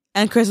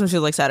 and Christmas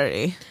feels like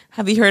Saturday.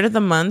 Have you heard of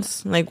the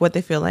months? Like what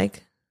they feel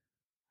like?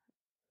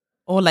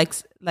 Or like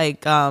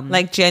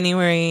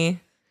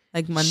January,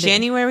 like Monday.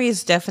 January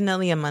is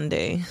definitely a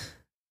Monday.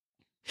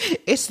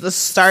 It's the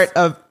start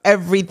of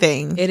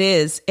everything. It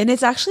is. And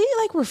it's actually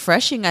like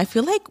refreshing. I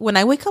feel like when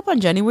I wake up on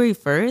January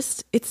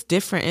 1st, it's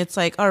different. It's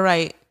like, all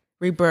right,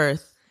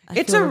 rebirth.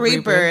 It's a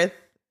rebirth.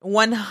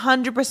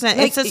 100%. Like,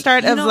 it's the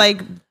start of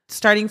like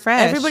starting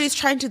fresh. Everybody's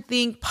trying to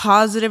think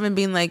positive and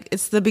being like,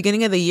 it's the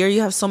beginning of the year.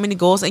 You have so many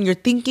goals and you're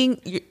thinking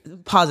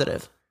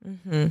positive.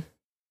 Mm-hmm.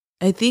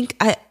 I think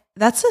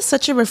that's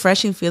such a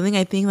refreshing feeling.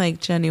 I think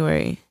like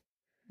January,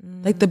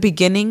 like the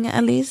beginning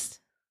at least.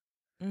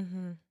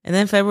 Mm-hmm. And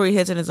then February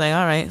hits and it's like,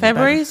 all right.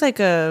 February is like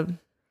but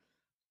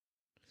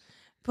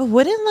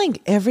wouldn't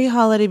like every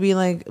holiday be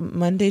like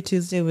Monday,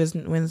 Tuesday,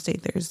 Wednesday,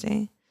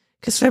 Thursday?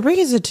 Because February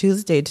is a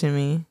Tuesday to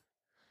me.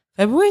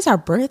 February is our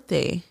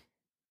birthday.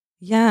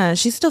 Yeah,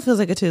 she still feels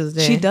like a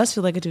Tuesday. She does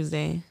feel like a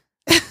Tuesday.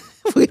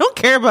 We don't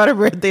care about her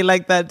birthday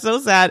like that. So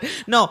sad.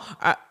 No,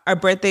 our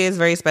birthday is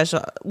very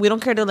special. We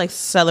don't care to like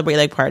celebrate,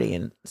 like party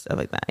and stuff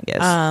like that, I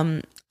guess.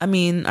 I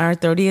mean, our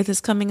 30th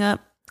is coming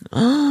up.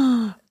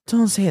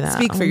 Don't say that.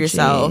 Speak for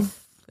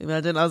yourself.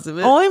 Imagine I was a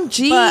bit.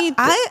 OMG. But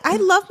I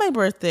love my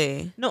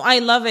birthday. No, I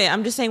love it.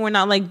 I'm just saying we're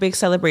not like big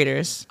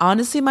celebrators.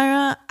 Honestly,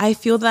 Myra, I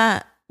feel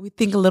that we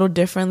think a little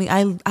differently.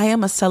 I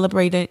am a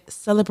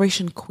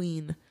celebration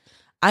queen.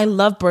 I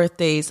love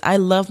birthdays. I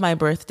love my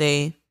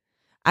birthday.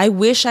 I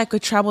wish I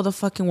could travel the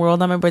fucking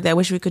world on my birthday. I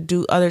wish we could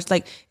do others.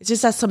 Like, it's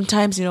just that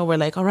sometimes, we're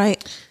like, all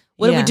right,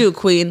 what do we do,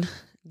 queen?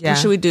 Yeah. What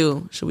should we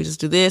do? Should we just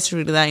do this? Should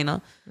we do that?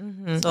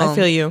 Mm-hmm. So, I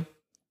feel you.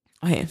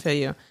 I feel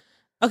you.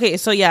 Okay,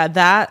 so yeah,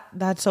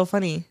 that's so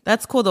funny.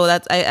 That's cool though.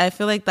 I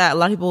feel like that a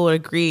lot of people would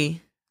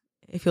agree.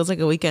 It feels like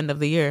a weekend of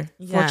the year.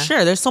 Yeah. For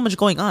sure. There's so much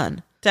going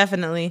on.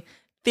 Definitely.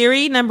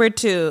 Theory number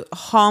 2,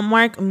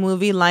 Hallmark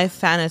movie life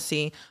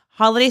fantasy.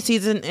 Holiday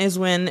season is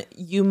when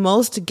you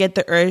most get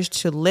the urge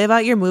to live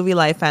out your movie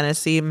life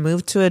fantasy,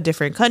 move to a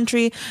different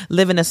country,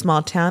 live in a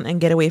small town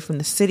and get away from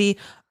the city,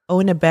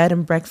 own a bed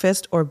and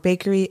breakfast or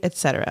bakery,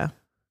 etc.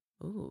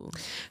 Ooh.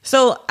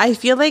 So I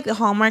feel like the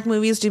Hallmark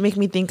movies do make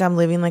me think I'm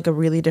living like a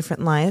really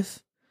different life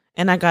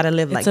and I gotta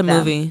live like that. It's a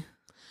movie.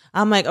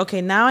 I'm like,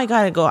 okay, now I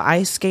gotta go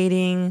ice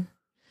skating.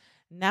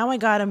 Now I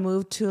gotta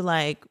move to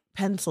like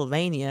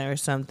Pennsylvania or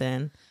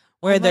something.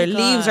 where their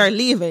leaves are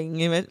leaving.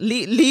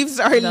 Leaves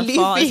are leaving.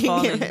 Fall is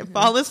falling.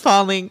 Fall is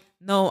falling.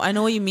 No, I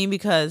know what you mean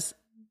because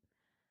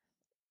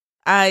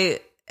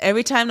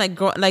every time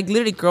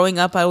literally growing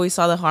up, I always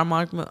saw the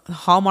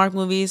Hallmark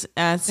movies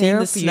and seeing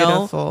the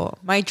snow.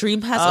 My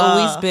dream has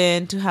always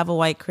been to have a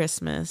white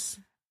Christmas.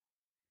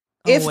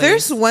 If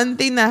there's one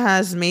thing that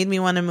has made me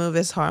want to move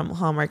is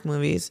Hallmark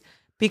movies,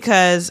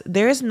 because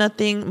there is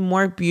nothing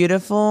more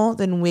beautiful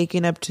than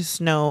waking up to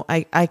snow.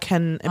 I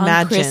can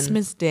imagine. On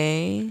Christmas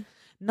Day.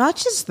 Not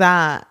just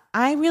that.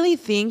 I really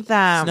think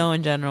that snow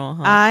in general.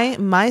 Huh?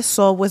 My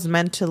soul was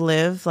meant to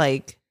live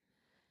like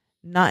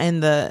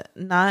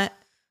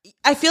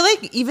I feel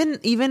like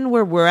even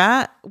where we're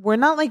at, we're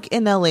not like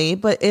in LA,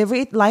 but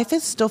life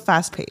is still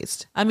fast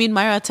paced. I mean,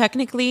 Myra,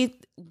 technically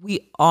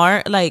we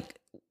are like,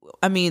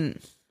 I mean,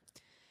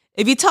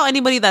 if you tell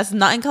anybody that's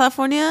not in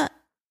California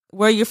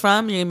where you're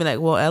from, you're gonna be like,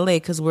 well, LA,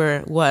 because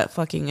we're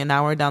fucking an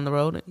hour down the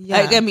road.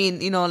 Yeah. I mean,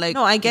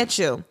 no, I get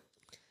you.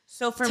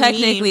 So for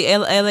technically, me,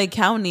 LA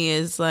County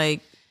is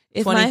like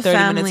 20,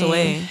 30 minutes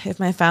away. If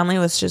my family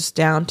was just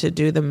down to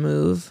do the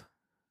move,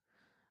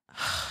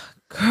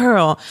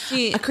 girl,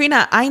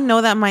 Karina, I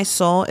know that my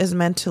soul is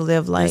meant to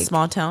live like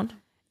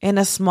in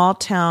a small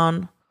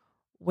town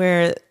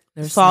where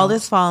fall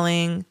is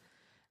falling,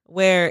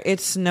 where it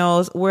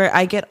snows, where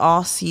I get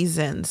all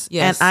seasons.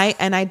 Yes.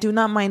 And I do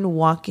not mind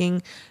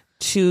walking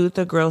to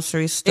the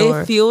grocery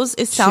store.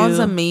 It sounds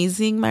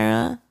amazing,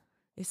 Myra.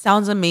 It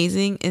sounds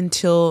amazing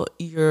until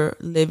you're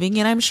living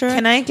it, I'm sure.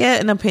 Can I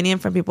get an opinion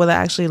from people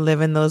that actually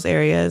live in those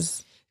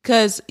areas?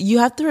 Because you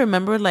have to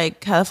remember,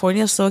 like,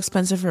 California is so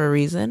expensive for a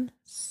reason.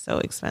 So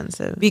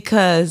expensive.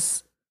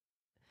 Because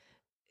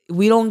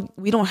we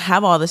don't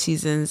have all the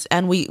seasons,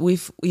 and we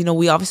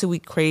obviously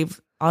crave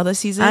all the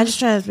seasons. I'm just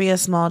trying to be a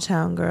small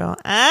town girl.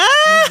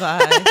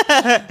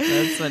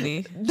 That's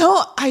funny.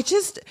 No,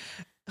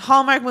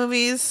 Hallmark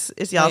movies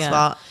is y'all's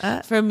fault.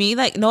 For me,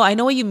 like, no, I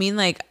know what you mean.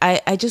 Like,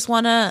 I just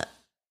want to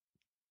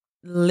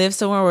live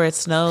somewhere where it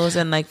snows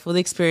and like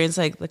fully experience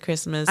like the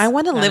Christmas. I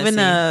want to live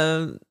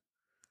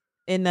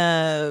in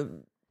a.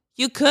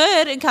 You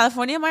could in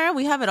California, Myra.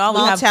 We have it all.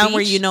 Small we have town beach.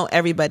 where you know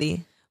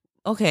everybody.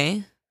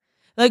 Okay.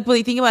 Like, but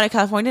you think about it,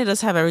 California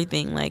does have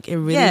everything. Like, it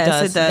really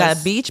does. It does. You got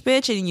a beach,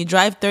 bitch, and you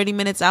drive 30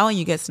 minutes out and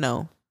you get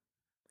snow.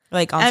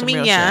 Like, on some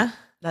real shit.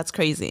 That's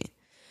crazy.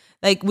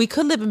 Like, we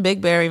could live in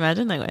Big Bear.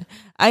 Imagine. Like,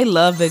 I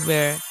love Big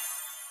Bear.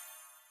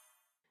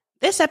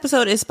 This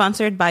episode is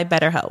sponsored by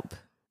BetterHelp.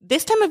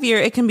 This time of year,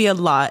 it can be a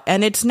lot,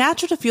 and it's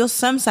natural to feel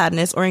some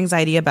sadness or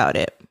anxiety about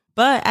it.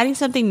 But adding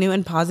something new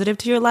and positive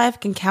to your life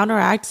can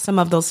counteract some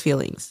of those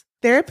feelings.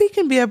 Therapy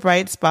can be a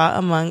bright spot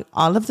among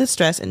all of the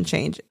stress and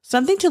change.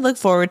 Something to look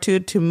forward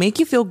to make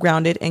you feel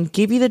grounded and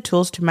give you the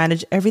tools to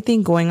manage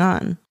everything going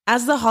on.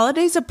 As the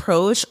holidays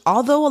approach,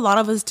 although a lot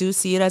of us do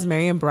see it as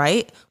merry and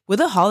bright, with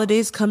the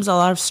holidays comes a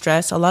lot of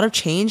stress, a lot of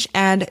change,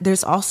 and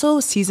there's also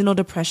seasonal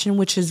depression,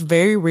 which is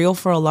very real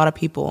for a lot of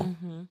people.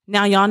 Mm-hmm.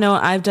 Now, y'all know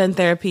I've done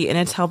therapy and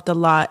it's helped a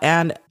lot.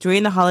 And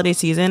during the holiday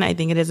season, I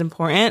think it is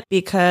important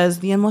because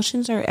the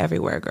emotions are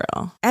everywhere,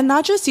 girl. And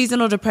not just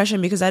seasonal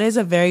depression, because that is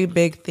a very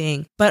big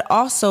thing, but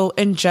also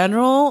in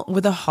general,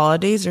 with the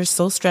holidays, they're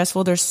so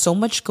stressful. There's so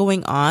much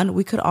going on.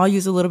 We could all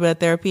use a little bit of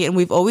therapy. And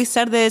we've always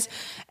said this,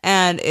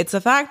 and it's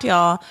a fact,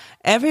 y'all.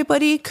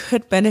 Everybody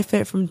could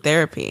benefit from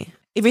therapy.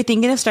 If you're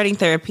thinking of starting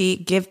therapy,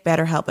 give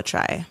BetterHelp a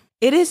try.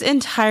 It is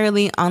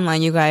entirely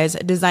online, you guys,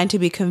 designed to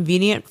be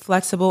convenient,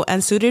 flexible,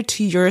 and suited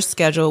to your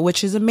schedule,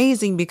 which is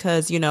amazing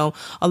because, a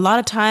lot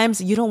of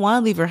times you don't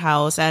want to leave your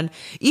house. And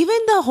even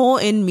the whole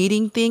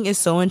in-meeting thing is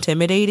so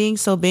intimidating.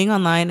 So being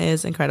online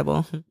is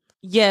incredible.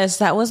 Yes,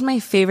 that was my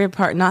favorite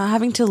part. Not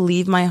having to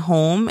leave my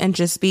home and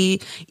just be,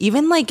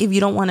 even like if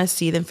you don't want to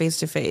see them face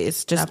to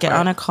face, just get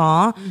on a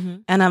call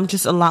and I'm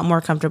just a lot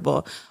more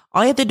comfortable.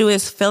 All you have to do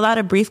is fill out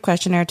a brief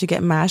questionnaire to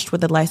get matched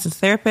with a licensed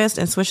therapist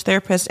and switch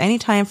therapists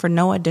anytime for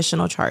no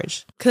additional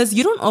charge. Because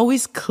you don't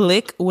always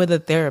click with a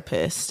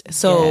therapist.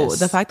 So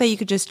the fact that you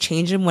could just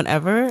change them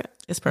whenever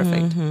is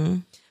perfect.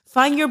 Mm-hmm.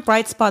 Find your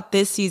bright spot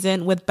this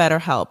season with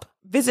BetterHelp.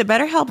 Visit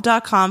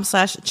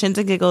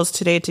BetterHelp.com/chinsandgiggles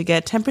today to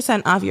get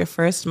 10% off your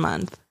first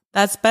month.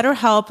 That's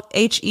BetterHelp,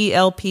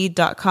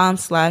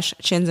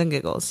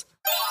 HELP.com/chinsandgiggles.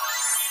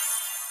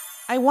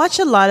 I watch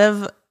a lot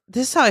of,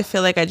 this is how I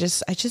feel like I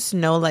just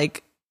know,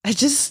 like,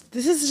 this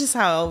is just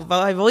how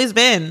I've always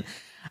been.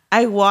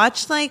 I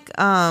watch like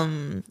a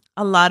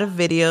lot of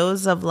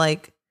videos of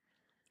like,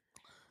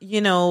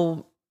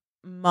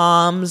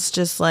 moms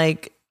just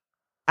like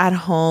at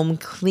home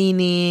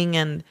cleaning,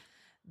 and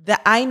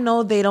that I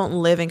know they don't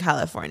live in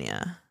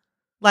California.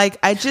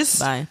 Like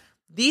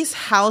these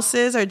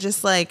houses are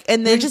just like,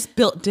 and they're just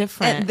built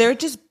different. And they're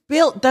just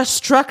built, the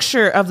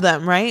structure of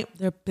them, right?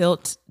 They're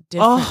built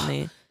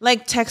differently.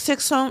 Like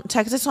Texas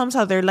homes,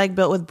 how they're like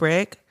built with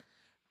brick.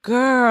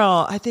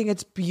 Girl, I think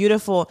it's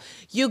beautiful.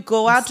 You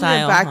go out to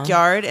their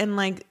backyard and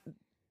like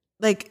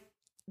they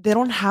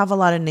don't have a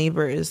lot of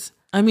neighbors.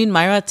 I mean,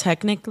 Myra,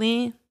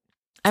 technically,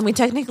 I mean,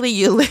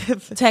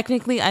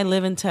 technically I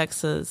live in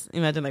Texas.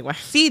 Imagine like, why?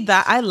 See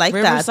that I like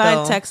Riverside, that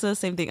though. Texas,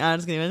 same thing. I'm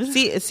just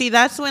kidding. See,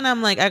 that's when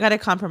I'm like, I gotta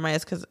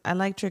compromise because I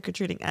like trick or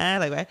treating. I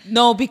like why?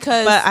 No,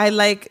 because but I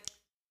like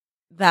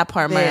that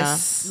part, Maya.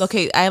 this.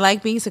 Okay, I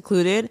like being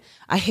secluded.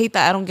 I hate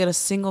that I don't get a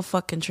single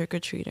fucking trick or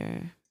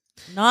treater.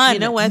 None. You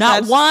know what?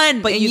 Not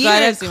one. But you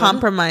gotta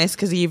compromise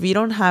because if you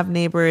don't have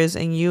neighbors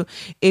and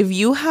if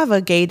you have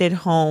a gated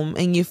home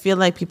and you feel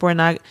like people are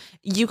not,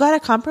 you gotta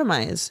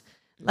compromise.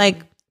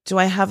 Like, do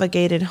I have a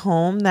gated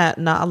home that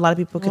not a lot of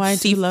people could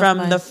see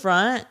from the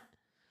front,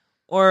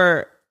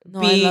 or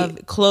be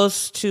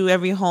close to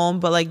every home,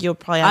 but like you'll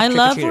probably have I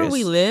love where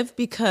we live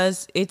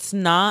because it's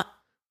not,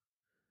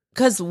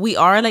 because we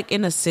are like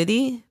in a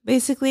city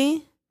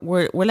basically.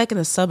 We're like in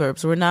the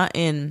suburbs. We're not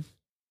in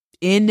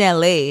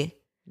LA.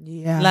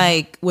 Yeah.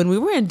 Like when we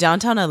were in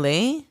downtown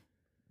LA,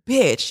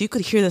 bitch, you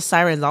could hear the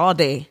sirens all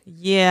day.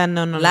 Yeah,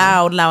 no.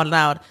 Loud.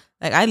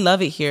 Like I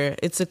love it here.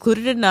 It's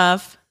secluded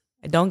enough.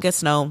 I don't get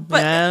snow.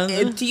 But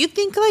do you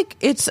think like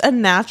it's a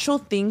natural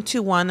thing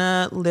to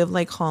wanna live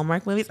like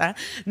Hallmark movies?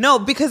 No,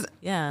 because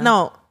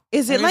no.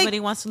 Is it everybody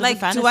like wants to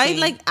live like? Do I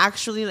like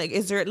actually like?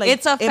 Is there like?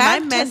 It's a fantasy. Am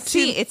I meant to?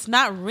 It's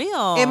not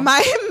real. Am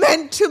I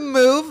meant to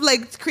move?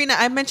 Like Karina,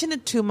 I mentioned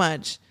it too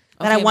much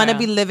that I want to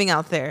be living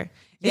out there.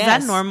 Is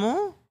that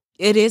normal?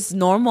 It is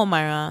normal,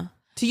 Myra.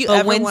 Do you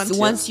ever want to?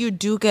 Once you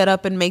do get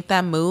up and make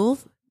that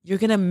move, you're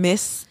gonna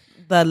miss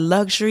the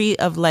luxury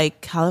of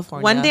like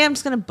California. One day I'm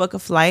just gonna book a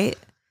flight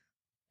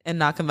and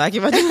not come back.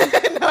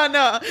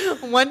 No.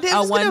 One day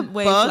I'm just gonna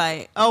book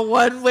flight. A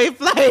one-way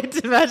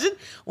flight. Imagine.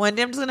 One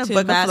day I'm just gonna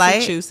book a flight.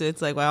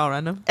 Massachusetts, like wow,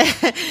 random,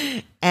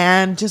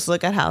 and just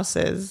look at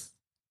houses.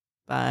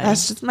 Bye.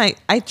 That's just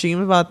I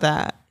dream about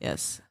that.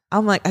 Yes.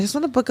 I'm like, I just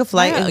want to book a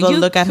flight and go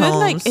look at homes.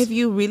 Like, if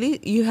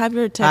you have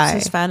your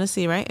Texas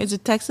fantasy, right? Is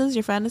it Texas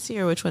your fantasy,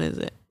 or which one is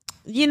it?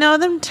 You know,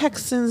 them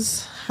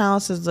Texans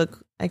houses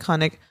look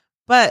iconic,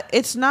 but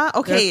it's not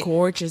okay. They're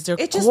gorgeous.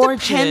 It just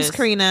depends,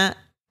 Karina.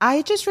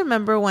 I just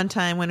remember one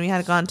time when we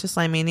had gone to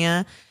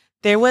Slimania,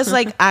 there was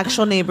like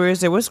actual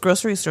neighbors. There was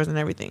grocery stores and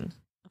everything.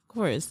 Of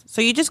course.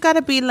 So you just got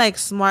to be like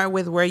smart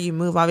with where you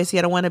move. Obviously,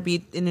 I don't want to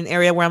be in an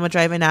area where I'm gonna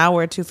drive an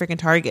hour to freaking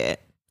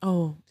Target.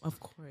 Oh, of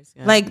course.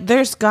 Yeah. Like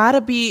there's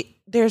gotta be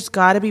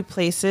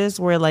places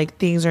where like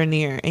things are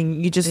near,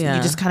 and you just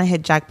kind of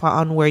hit jackpot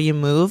on where you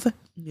move.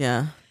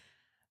 Yeah.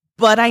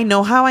 But I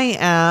know how I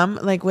am,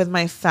 like with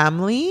my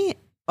family.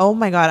 Oh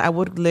my God, I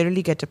would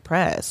literally get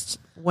depressed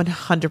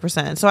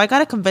 100%. So I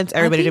gotta convince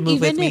everybody to move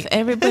with me. Even if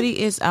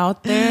everybody is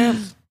out there,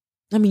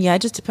 I mean, yeah,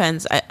 it just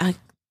depends.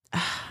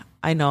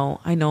 I know.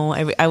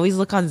 I always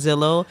look on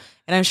Zillow,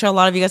 and I'm sure a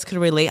lot of you guys could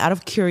relate out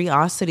of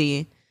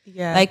curiosity.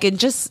 Yeah, like in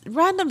just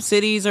random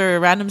cities or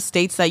random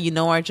states that you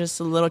know are just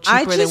a little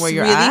cheaper than where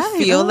you're at. I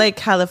really feel like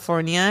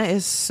California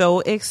is so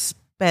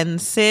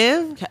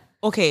expensive.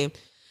 Okay,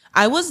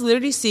 I was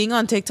literally seeing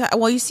on TikTok.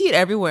 Well, you see it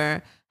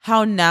everywhere.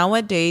 How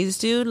nowadays,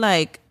 dude,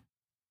 like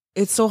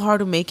it's so hard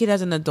to make it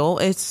as an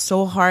adult. It's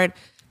so hard.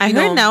 I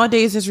heard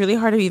nowadays it's really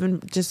hard to even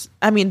just.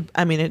 I mean,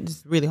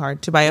 it's really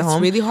hard to buy a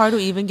home. It's really hard to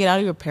even get out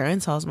of your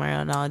parents' house,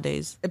 Mario.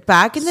 Nowadays,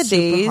 back in the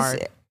days.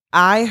 Hard.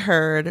 I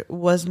heard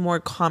was more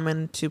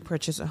common to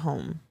purchase a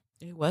home.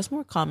 It was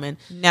more common.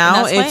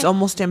 Now it's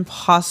almost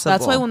impossible.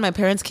 That's why when my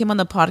parents came on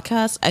the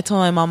podcast, I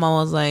told my mom, I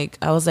was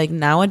like,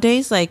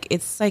 nowadays, like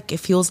it's like it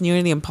feels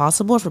nearly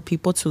impossible for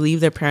people to leave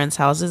their parents'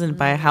 houses and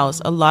buy a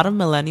house. A lot of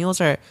millennials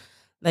are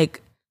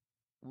like,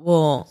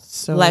 so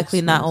likely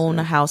expensive. Not own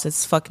a house.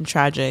 It's fucking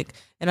tragic.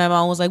 And my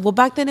mom was like, well,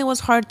 back then it was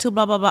hard too,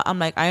 blah, blah, blah. I'm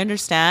like, I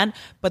understand.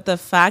 But the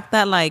fact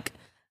that like,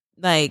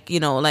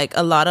 you know, like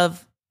a lot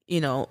of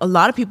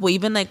people,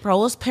 even like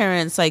Paolo's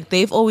parents, like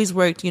they've always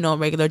worked, you know,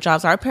 regular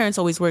jobs. Our parents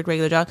always worked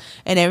regular jobs,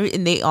 and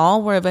they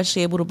all were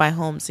eventually able to buy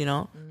homes, you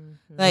know.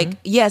 Mm-hmm. Like,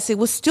 yes, it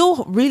was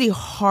still really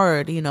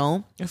hard, you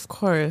know, of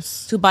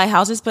course, to buy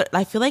houses. But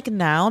I feel like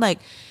now, like,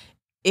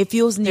 it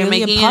feels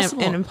nearly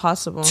impossible.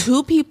 Impossible.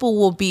 Two people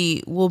will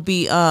be,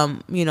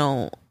 you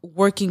know,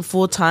 working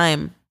full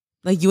time.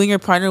 Like you and your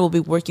partner will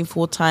be working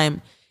full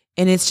time.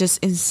 And it's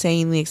just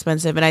insanely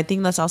expensive. And I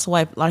think that's also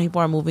why a lot of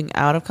people are moving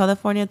out of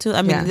California too.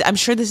 I mean, I'm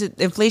sure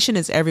inflation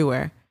is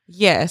everywhere.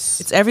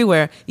 Yes. It's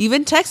everywhere.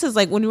 Even Texas,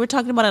 like when we were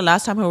talking about it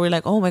last time, we were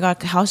like, oh my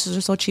God, houses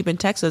are so cheap in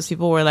Texas.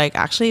 People were like,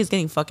 actually, it's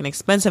getting fucking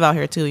expensive out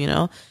here too, you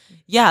know?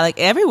 Yeah, like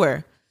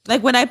everywhere.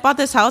 Like when I bought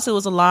this house, it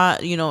was a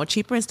lot, you know,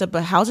 cheaper and stuff.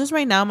 But houses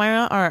right now,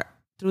 Myra, are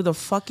through the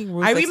fucking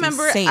roof. I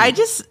remember, I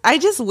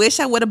just wish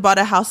I would have bought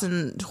a house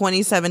in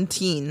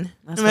 2017.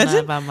 That's when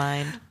I bought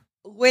mine.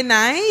 When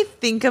I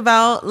think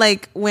about,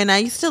 like, when I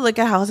used to look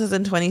at houses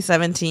in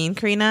 2017,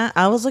 Karina,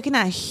 I was looking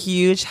at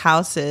huge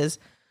houses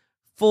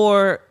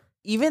for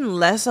even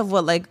less of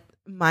what, like,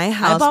 my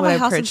house would have purchased. I bought my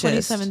house in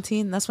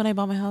 2017. That's when I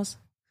bought my house.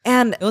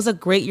 And it was a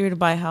great year to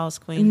buy a house,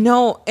 Queen.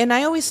 No, and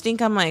I always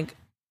think, I'm like,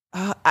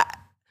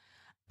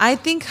 I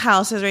think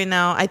houses right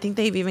now, I think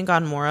they've even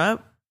gone more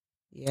up.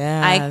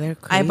 Yeah, they're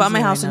crazy. I bought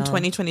my house in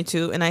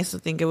 2022, and I still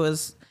think it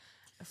was...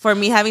 For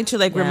me having to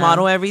like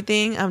remodel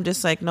everything, I'm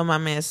just like, no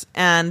mames.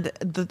 And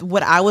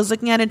what I was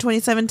looking at in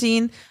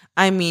 2017,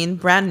 I mean,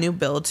 brand new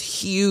builds,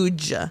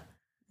 huge.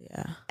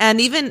 Yeah. And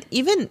even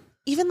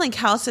like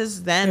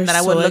houses then They're that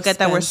I would so look at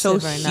that were so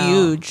expensive right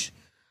huge.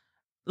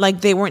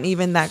 Like they weren't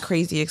even that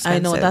crazy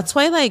expensive. I know. That's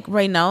why like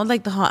right now,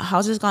 like the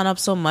house has gone up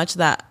so much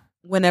that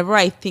whenever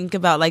I think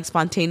about like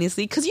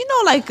spontaneously, because you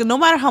know, like no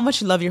matter how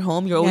much you love your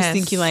home, you're always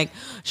thinking like,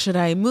 should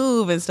I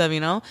move and stuff, you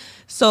know?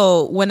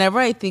 So whenever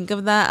I think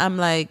of that, I'm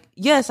like,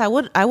 yes, I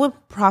would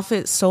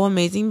profit so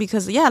amazing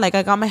because like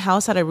I got my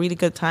house at a really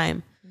good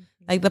time.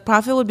 Like the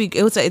profit would be,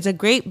 it's a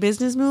great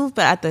business move,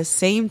 but at the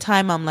same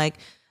time, I'm like,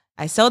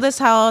 I sell this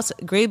house,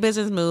 great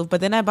business move,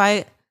 but then I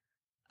buy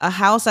a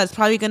house that's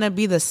probably going to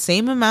be the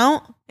same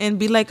amount and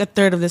be like a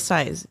third of the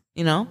size,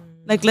 you know?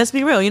 Like, let's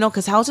be real, you know,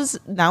 because houses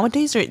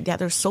nowadays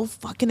they're so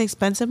fucking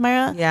expensive,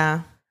 Myra.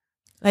 Yeah.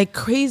 Like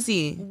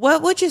crazy.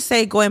 What would you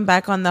say going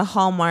back on the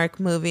Hallmark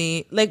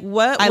movie? Like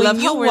what I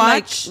love you how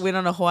watch went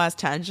on a whole ass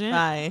tangent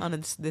on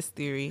this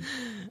theory.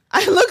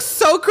 I look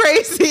so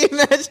crazy.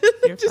 Imagine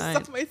You're just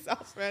fine. saw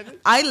myself, man.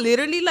 I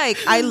literally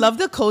I love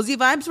the cozy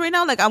vibes right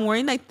now. Like I'm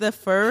wearing like the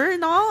fur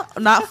and all.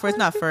 It's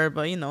not fur,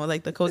 but you know,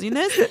 like the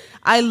coziness.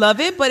 I love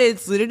it, but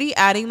it's literally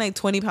adding like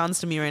 20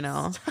 pounds to me right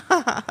now.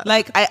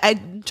 Like I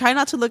try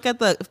not to look at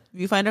the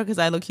viewfinder because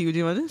I look huge.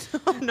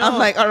 No. I'm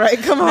like, all right,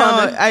 come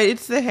on.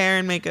 It's the hair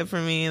and makeup for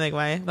me. Like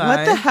why? Bye.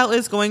 What the hell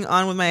is going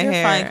on with my You're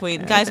hair? fine,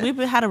 queen. Guys, we've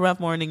had a rough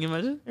morning,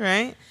 imagine.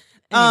 Right?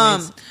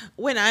 Anyways.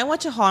 When I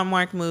watch a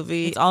Hallmark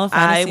movie, It's all a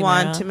fantasy, I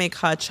want Myra. to make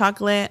hot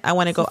chocolate. I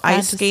want to go a ice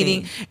fantasy.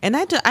 skating, and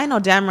I know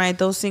damn right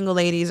those single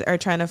ladies are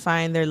trying to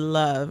find their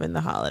love in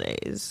the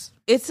holidays.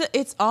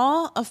 It's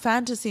all a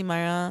fantasy,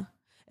 Myra.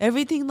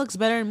 Everything looks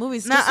better in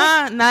movies. Just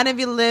like- Not if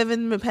you live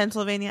in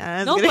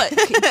Pennsylvania. no, but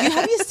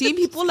have you seen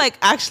people like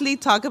actually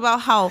talk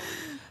about how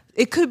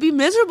it could be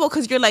miserable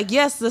because you're like,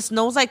 yes, the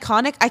snow's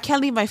iconic. I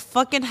can't leave my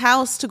fucking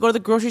house to go to the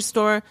grocery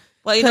store.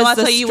 Well, you know, I'll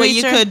the tell you what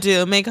you streets are- could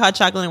do: make hot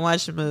chocolate and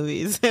watch the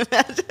movies.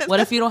 What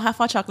if you don't have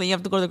hot chocolate? You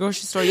have to go to the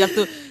grocery store. You have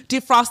to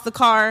defrost the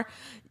car.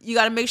 You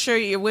got to make sure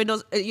your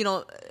windows, You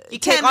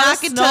can't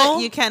knock it snow.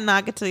 till you can't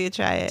knock it till you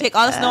try it. Take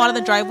all the snow out of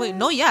the driveway.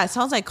 No, yeah, it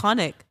sounds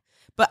iconic.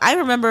 But I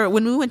remember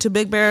when we went to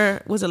Big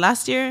Bear, was it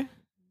last year?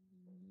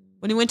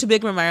 When we went to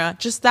Big Bear, Myra,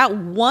 just that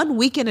one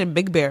weekend in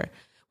Big Bear,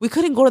 we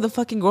couldn't go to the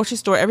fucking grocery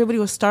store. Everybody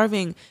was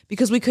starving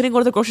because we couldn't go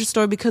to the grocery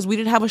store because we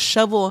didn't have a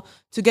shovel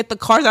to get the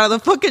cars out of the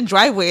fucking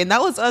driveway. And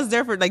that was us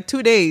there for like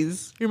 2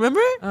 days.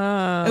 Remember?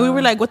 And we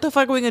were like, what the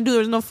fuck are we going to do?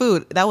 There's no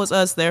food. That was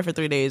us there for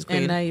 3 days. Queen.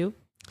 And now you.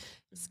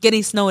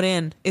 Getting snowed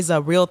in is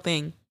a real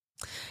thing.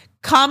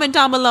 Comment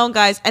down below,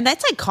 guys. And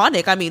that's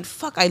iconic. I mean,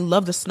 fuck, I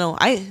love the snow.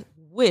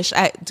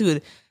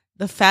 Dude,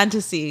 the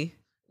fantasy.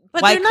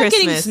 But White they're not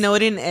Christmas. getting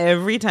snowed in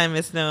every time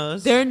it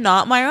snows. They're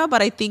not, Myra,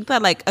 but I think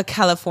that like a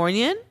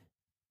Californian,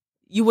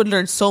 you would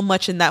learn so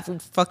much in that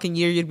fucking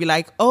year. You'd be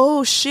like,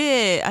 oh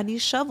shit, I need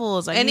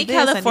shovels. Any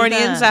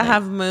Californians that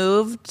have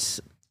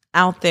moved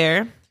out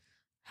there,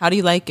 how do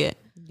you like it?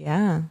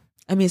 yeah.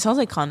 I mean, it sounds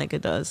iconic.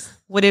 It does.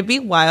 Would it be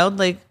wild?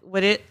 Like,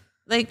 would it,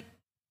 like,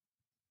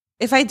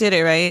 if I did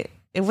it right,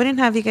 it wouldn't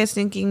have you guys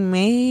thinking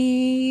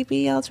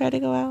maybe I'll try to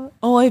go out?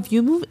 Oh, if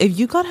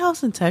you got a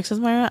house in Texas,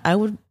 Myra, I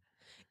would.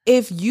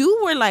 If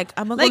you were like,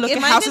 I'm gonna Like, go look at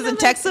am I houses gonna, in like-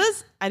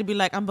 Texas, I'd be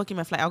like, I'm booking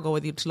my flight. I'll go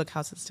with you to look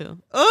houses too.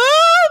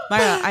 Oh,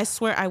 Myra, I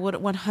swear I would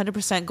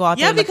 100% go out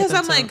there. yeah, and look at because them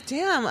I'm too. like,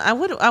 damn,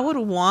 I would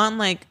want,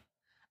 like,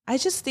 I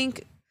just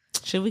think,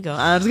 should we go?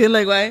 I was getting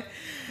like, why?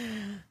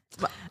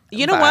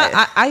 You know Bye.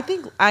 what?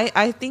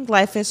 I think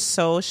life is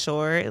so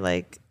short.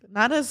 Like,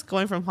 not us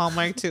going from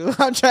Hallmark to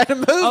I'm trying to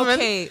move.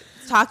 Okay,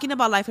 talking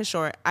about life is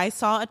short. I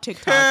saw a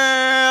TikTok. Girl,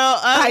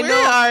 I we know.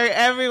 are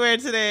everywhere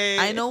today.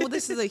 I know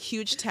this is a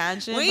huge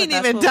tangent. we but ain't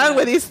that's even what done we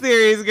with are. these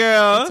theories,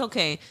 girl. It's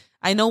okay.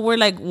 I know we're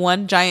like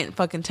one giant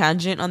fucking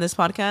tangent on this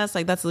podcast.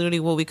 Like that's literally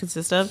what we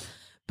consist of.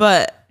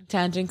 But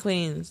Tangent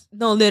queens.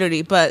 no,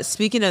 literally. But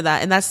speaking of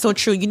that, and that's so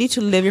true. You need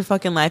to live your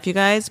fucking life, you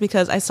guys,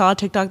 because I saw a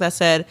TikTok that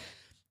said,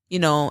 you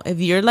know, if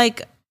you're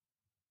like,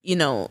 you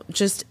know,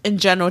 just in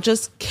general,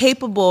 just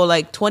capable,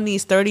 like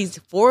 20s, 30s,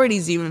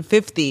 40s, even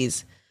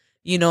 50s,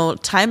 you know,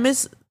 time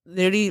is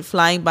literally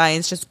flying by and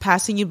it's just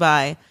passing you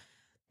by.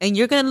 And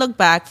you're going to look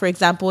back, for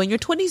example, in your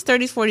 20s,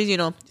 30s, 40s, you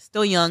know,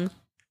 still young.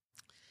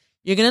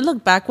 You're going to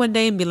look back one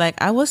day and be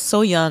like, I was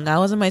so young. I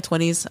was in my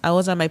 20s. I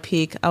was at my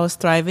peak. I was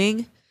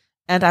thriving.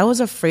 And I was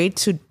afraid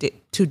to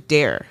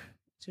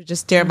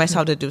just dare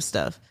myself to do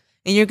stuff.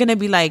 And you're going to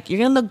be like, you're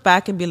going to look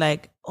back and be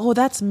like, oh,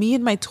 that's me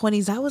in my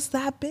 20s. I was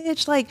that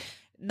bitch. Like,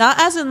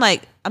 not as in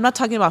like, I'm not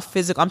talking about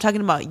physical. I'm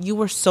talking about you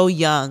were so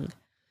young.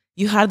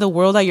 You had the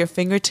world at your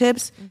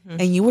fingertips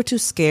and you were too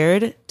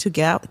scared to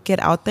get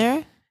out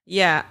there.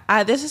 Yeah,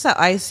 this is how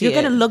I see You're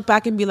it. going to look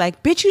back and be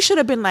like, bitch, you should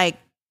have been like,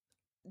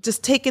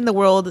 just taken the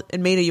world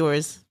and made it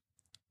yours.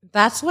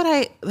 That's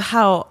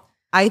how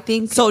I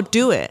think. So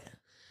do it.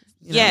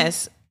 You know?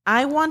 Yes,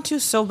 I want to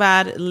so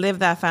bad live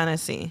that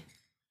fantasy.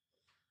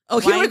 Oh,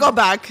 here Why- we go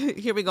back.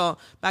 Here we go.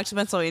 Back to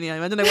Pennsylvania.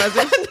 Imagine I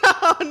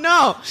was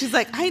No. She's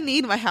like, I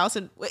need my house.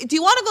 And do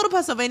you want to go to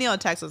Pennsylvania or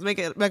Texas? Make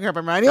her up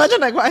her mind. Imagine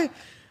like, why?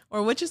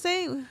 Or what you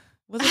say?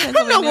 Was it I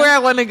don't know where I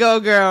want to go,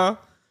 girl.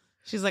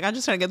 She's like, I'm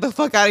just trying to get the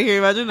fuck out of here.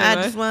 Imagine that.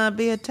 I just want to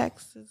be a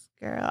Texas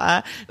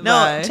girl.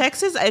 No,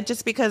 Texas,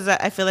 just because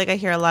I feel like I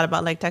hear a lot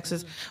about like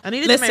Texas. I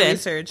need to do my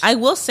research. I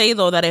will say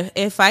though that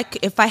if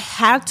I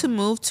had to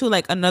move to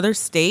like another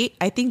state,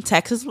 I think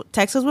Texas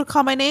would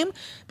call my name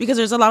because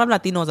there's a lot of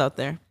Latinos out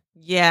there.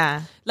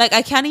 Yeah. Like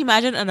I can't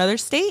imagine another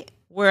state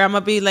where I'm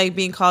gonna be like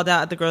being called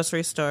out at the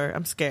grocery store.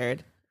 I'm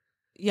scared.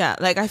 Yeah,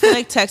 like I feel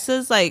like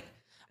Texas, like,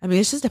 I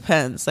mean, it just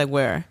depends, like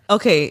where.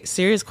 Okay,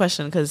 serious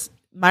question, because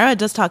Myra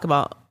does talk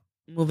about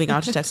moving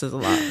out to Texas a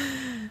lot.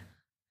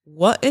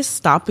 What is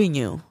stopping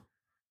you?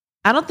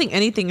 I don't think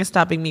anything is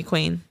stopping me,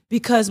 Queen.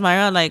 Because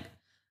Myra, like,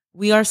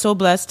 we are so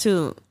blessed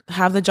to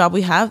have the job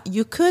we have.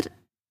 You could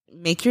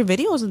make your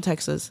videos in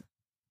Texas.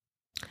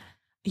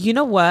 You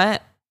know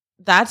what?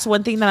 That's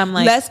one thing that I'm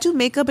like, let's do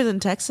makeup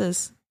in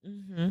Texas.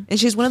 Mm-hmm. And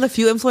she's one of the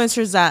few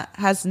influencers that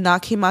has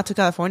not came out to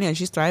California, and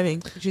she's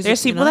thriving.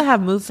 There's people that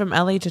have moved from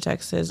LA to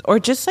Texas, or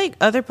just like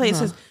other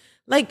places.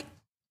 Like,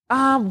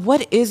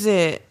 what is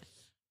it?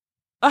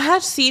 I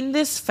have seen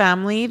this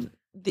family,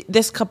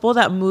 this couple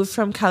that moved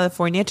from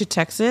California to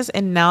Texas,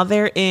 and now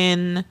they're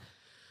in.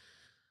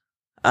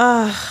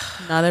 Now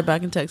they're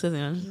back in Texas.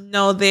 Yeah.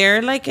 No,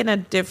 they're like in a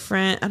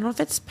different. I don't know if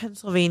it's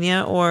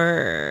Pennsylvania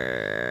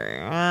or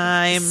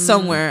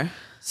somewhere.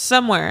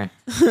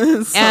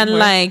 And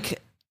like.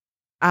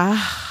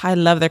 I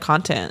love their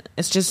content.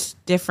 It's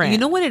just different. You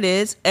know what it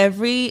is?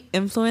 Every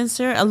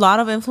influencer, a lot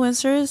of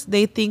influencers,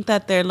 they think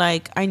that they're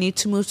like, I need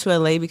to move to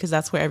LA because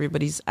that's where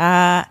everybody's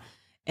at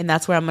and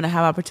that's where I'm going to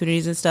have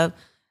opportunities and stuff.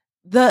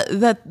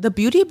 The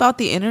beauty about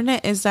the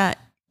internet is that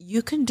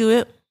you can do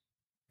it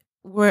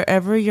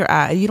wherever you're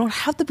at. You don't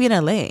have to be in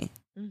LA.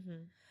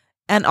 Mm-hmm.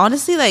 And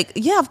honestly, like,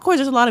 yeah, of course,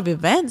 there's a lot of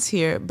events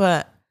here,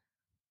 but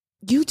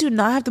you do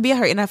not have to be out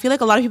here. And I feel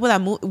like a lot of people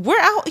that move, we're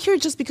out here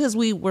just because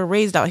we were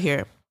raised out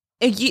here.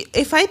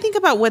 If I think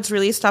about what's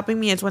really stopping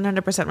me, it's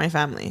 100% my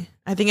family.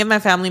 I think if my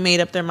family made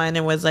up their mind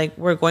and was like,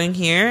 we're going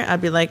here, I'd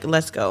be like,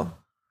 let's go.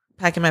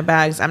 Packing my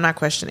bags. I'm not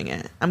questioning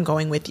it. I'm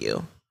going with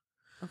you.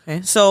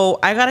 Okay. So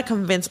I got to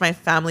convince my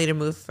family to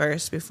move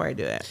first before I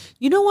do it.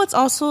 You know what's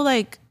also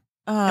like...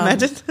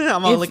 Imagine,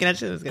 I'm all looking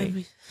at you. No. First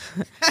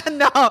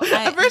of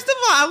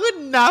all, I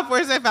would not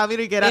force my family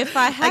to get out. If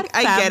I had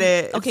I get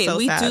it. Okay,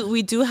 so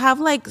we do have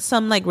like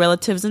some like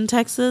relatives in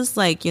Texas.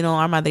 Like, you know,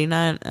 our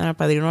madrina and our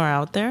padrino are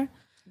out there.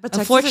 But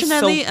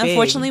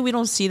unfortunately, we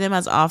don't see them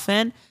as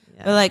often.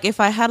 Yeah. But like, if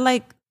I had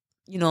like,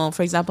 you know,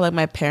 for example, like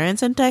my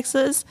parents in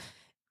Texas,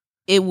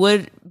 it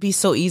would be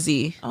so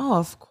easy. Oh,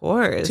 of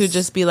course. To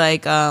just be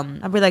like,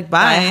 I'd be like,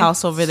 buy a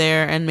house over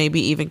there and maybe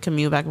even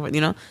commute back and forth,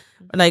 you know,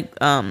 like,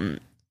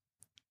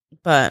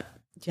 but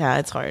yeah,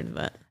 it's hard.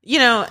 But you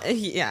know,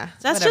 yeah,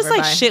 that's whatever, just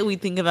like shit we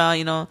think about,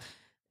 you know,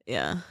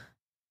 yeah.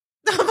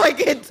 I'm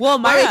like, well,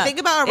 Mara, think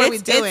about what we're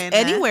doing.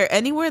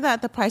 Anywhere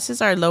that the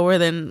prices are lower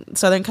than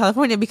Southern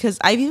California, because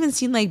I've even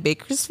seen like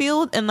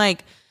Bakersfield, and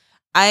like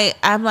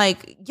I'm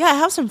like, yeah, I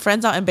have some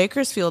friends out in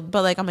Bakersfield,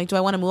 but like I'm like, do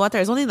I want to move out there?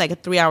 It's only like a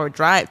 3-hour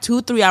drive,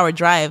 3-hour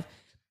drive,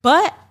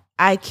 but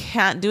I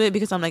can't do it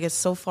because I'm like, it's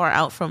so far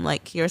out from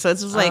like here. So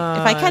it's just like,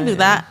 if I can't do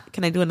that,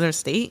 can I do another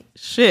state?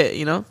 Shit,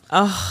 you know?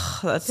 Oh,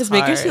 that's hard.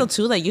 Bakersfield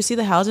too. Like you see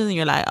the houses and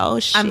you're like,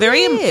 oh shit. I'm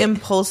very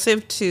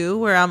impulsive too,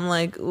 where I'm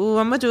like, ooh,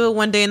 I'm gonna do it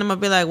one day and I'm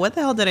gonna be like, what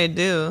the hell did I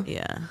do?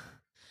 Yeah.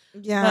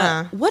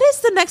 Yeah. What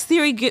is the next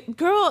theory?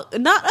 Girl,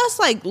 not us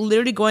like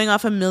literally going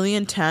off a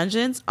million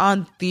tangents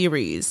on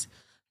theories.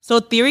 So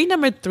theory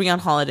number 3 on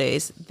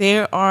holidays,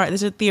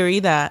 there's a theory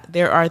that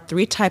there are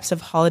 3 types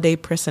of holiday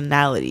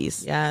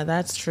personalities. Yeah,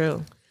 that's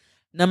true.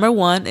 Number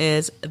 1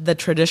 is the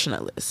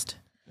traditionalist.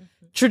 Mm-hmm.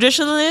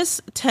 Traditionalists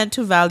tend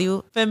to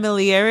value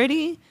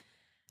familiarity,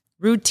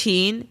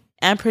 routine,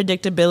 and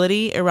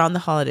predictability around the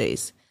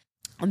holidays.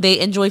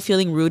 They enjoy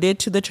feeling rooted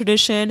to the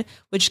tradition,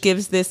 which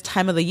gives this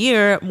time of the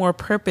year more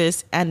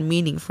purpose and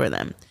meaning for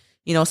them.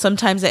 You know,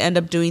 sometimes they end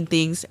up doing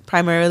things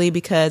primarily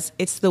because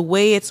it's the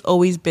way it's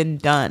always been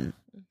done.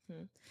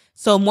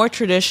 So more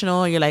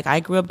traditional, you're like,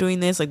 I grew up doing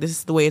this, like this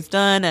is the way it's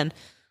done, and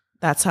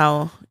that's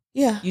how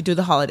you do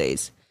the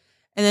holidays.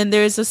 And then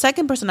there's a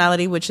second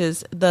personality, which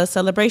is the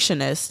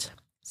celebrationist.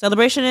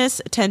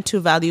 Celebrationists tend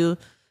to value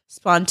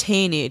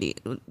spontaneity.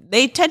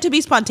 They tend to be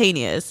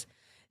spontaneous.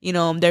 You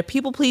know, they're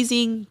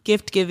people-pleasing,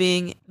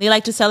 gift-giving. They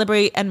like to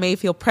celebrate and may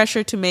feel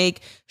pressure to make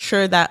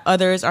sure that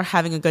others are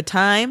having a good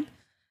time.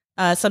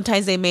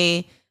 Sometimes they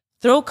may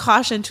throw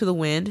caution to the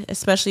wind,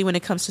 especially when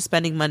it comes to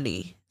spending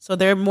money. So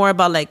they're more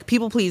about like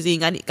people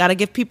pleasing. I gotta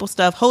give people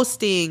stuff,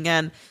 hosting,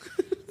 and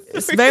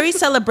it's very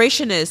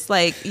celebrationist.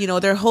 Like, you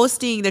know, they're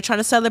hosting, they're trying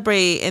to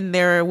celebrate, and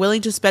they're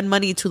willing to spend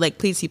money to like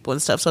please people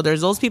and stuff. So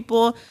there's those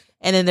people,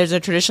 and then there's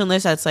a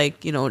traditionalist that's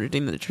like, you know, they're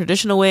doing the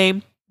traditional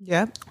way.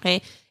 Yeah.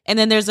 Okay. And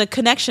then there's a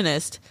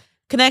connectionist.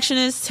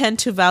 Connectionists tend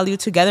to value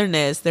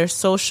togetherness. They're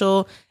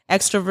social,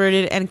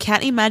 extroverted, and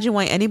can't imagine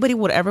why anybody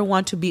would ever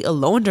want to be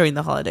alone during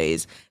the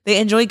holidays. They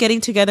enjoy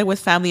getting together with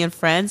family and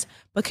friends,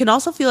 but can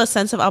also feel a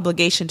sense of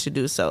obligation to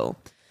do so.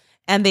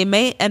 And they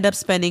may end up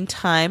spending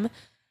time.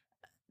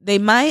 They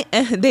may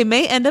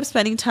end up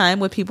spending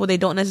time with people they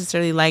don't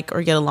necessarily like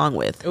or get along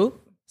with. Ooh.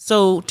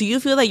 So do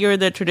you feel that you're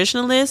the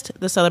traditionalist,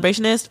 the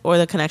celebrationist, or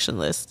the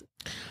connectionalist?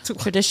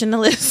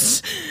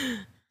 Traditionalist.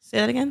 Say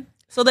that again.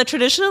 So the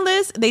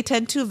traditionalists, they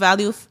tend to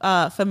value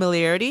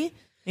familiarity.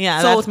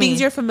 Yeah. So things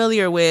you're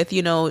familiar with,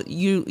 you know,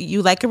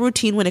 you like a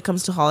routine when it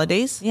comes to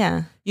holidays.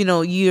 Yeah. You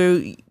know,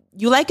 you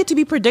like it to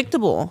be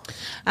predictable.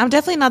 I'm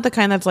definitely not the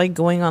kind that's like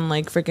going on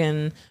like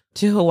freaking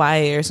to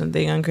Hawaii or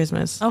something on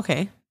Christmas.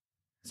 Okay.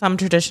 So I'm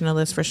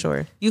traditionalist for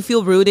sure. You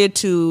feel rooted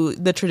to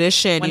the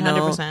tradition, 100%. you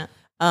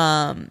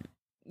know.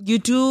 You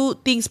do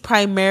things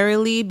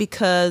primarily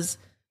because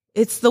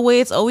it's the way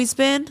it's always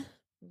been.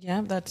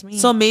 Yeah, that's me.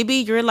 So maybe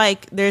you're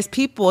like, there's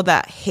people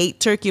that hate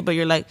turkey, but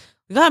you're like,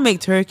 we gotta make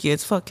turkey.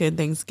 It's fucking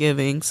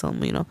Thanksgiving. So,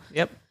 you know.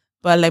 Yep.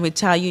 But let me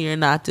tell you, you're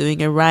not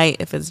doing it right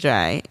if it's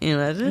dry. You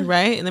know,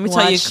 right? And let me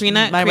tell you,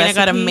 Karina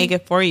gotta make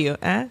it for you.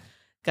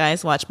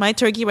 Guys, watch my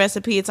turkey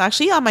recipe. It's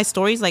actually on my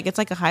stories. Like, it's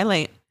like a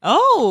highlight.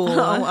 Oh.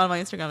 On my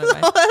Instagram.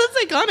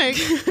 That's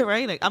iconic.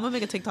 Right? Like, I'm gonna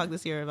make a TikTok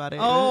this year about it.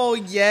 Oh,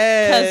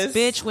 yes. Because,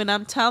 bitch, when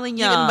I'm telling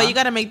y'all. But you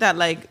gotta make that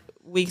like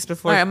weeks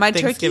before. All right, my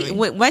Thanksgiving. turkey,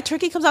 when my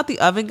turkey comes out the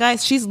oven,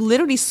 guys, she's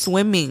literally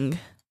swimming.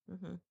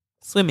 Mm-hmm.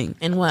 Swimming.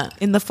 In what?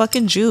 In the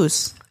fucking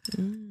juice.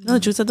 Mm-hmm. You know the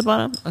juice at the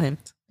bottom? Okay.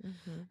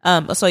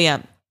 Mm-hmm. So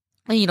yeah.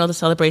 And you know, the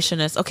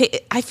celebrationist.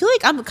 Okay, I feel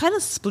like I'm kind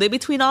of split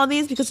between all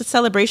these because the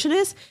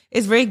celebrationist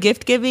is very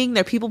gift giving.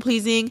 They're people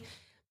pleasing.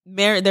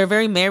 They're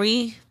very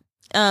merry.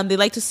 They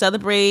like to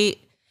celebrate,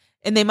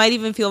 and they might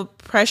even feel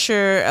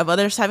pressure of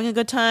others having a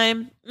good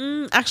time.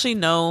 Actually,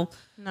 no.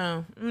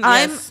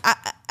 Yes.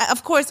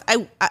 Of course,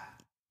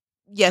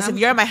 yes. If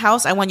you're at my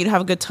house, I want you to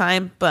have a good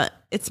time, but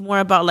it's more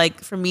about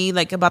like for me,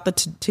 like about the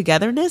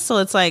togetherness. So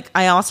it's like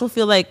I also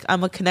feel like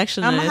I'm a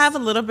connectionist. I'm gonna have a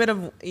little bit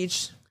of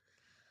each.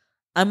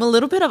 I'm a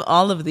little bit of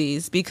all of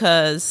these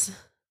because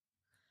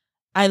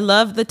I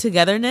love the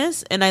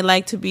togetherness and I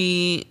like to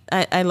be,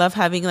 I love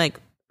having like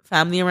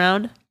family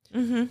around,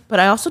 but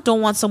I also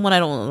don't want someone I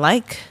don't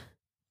like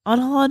on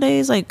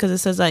holidays. Like, cause it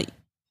says that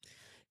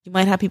you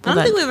might have people I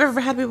don't think we've ever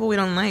had people we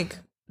don't like.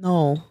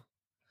 No.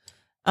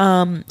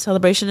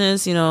 Celebration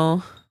is, you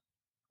know,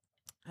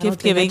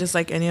 gift giving. Just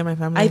like any of my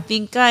family. I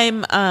think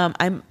I'm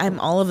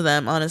all of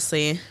them,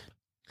 honestly.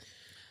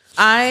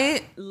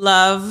 I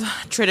love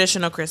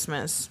traditional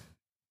Christmas.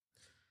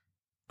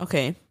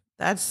 Okay.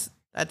 That's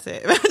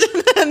it.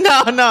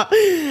 No.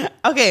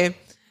 Okay.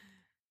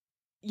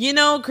 You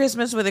know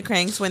Christmas with the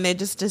Cranks when they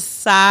just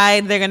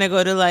decide they're gonna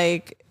go to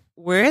like,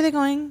 where are they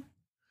going?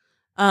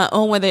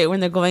 When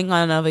they're going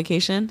on a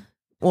vacation?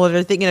 Well,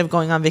 they're thinking of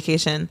going on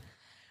vacation.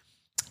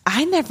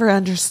 I never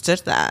understood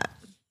that.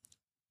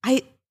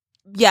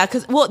 Yeah,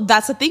 because, well,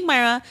 that's the thing,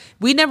 Myra.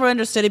 We never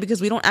understood it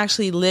because we don't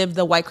actually live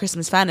the white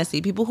Christmas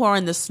fantasy. People who are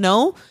in the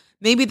snow,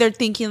 maybe they're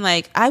thinking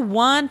like, I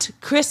want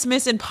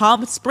Christmas in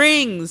Palm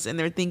Springs. And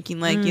they're thinking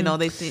like, you know,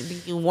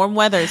 thinking warm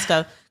weather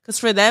stuff.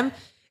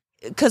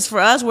 Because for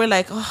us, we're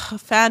like, oh,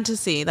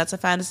 fantasy. That's a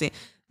fantasy.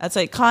 That's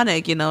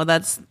iconic, you know.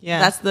 That's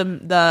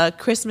the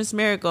Christmas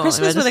miracle.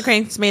 Christmas with the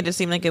Cranks made it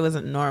seem like it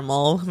wasn't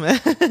normal.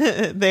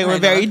 They were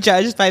very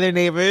judged by their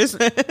neighbors.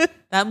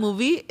 That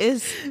movie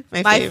is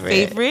my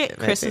favorite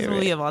Christmas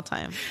movie of all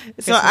time.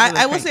 So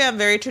I will say I'm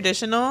very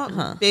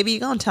traditional. Baby, you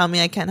gonna tell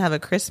me I can't have a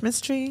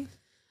Christmas tree?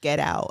 Get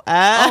out.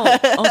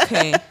 Oh,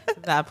 okay.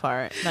 That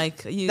part.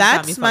 Like, you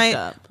got me fucked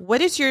up.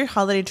 What is your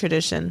holiday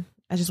tradition?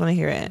 I just want to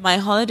hear it. My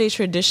holiday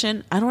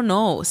tradition? I don't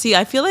know. See,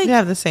 I feel like you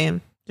have the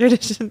same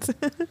traditions.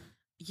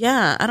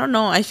 Yeah, I don't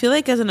know. I feel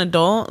like as an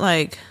adult,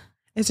 like,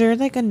 is there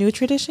like a new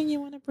tradition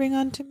you want to bring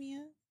on to me?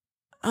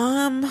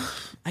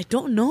 I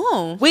don't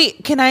know.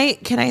 Wait, can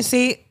I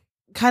say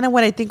kind of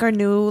what I think are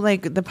new,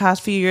 like the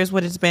past few years,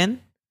 what it's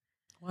been?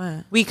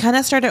 What? We kind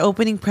of started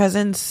opening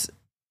presents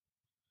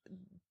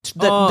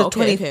the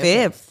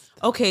 25th.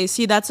 Okay,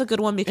 see, that's a good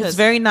one because it's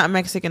very not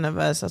Mexican of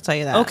us, I'll tell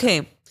you that.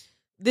 Okay,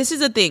 this is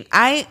the thing.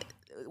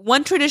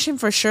 One tradition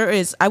for sure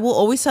is I will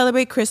always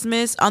celebrate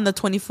Christmas on the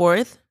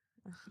 24th.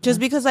 Just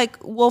because, like,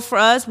 well, for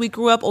us, we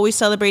grew up always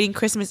celebrating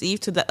Christmas Eve.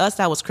 To us,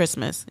 that was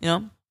Christmas, you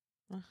know?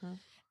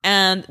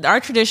 And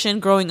our tradition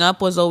growing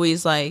up was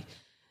always like,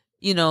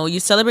 you know, you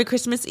celebrate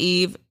Christmas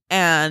Eve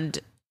and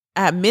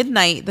at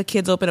midnight, the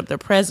kids open up their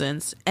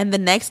presents. And the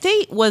next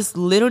day was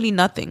literally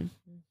nothing.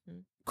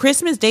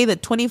 Christmas Day, the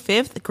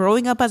 25th,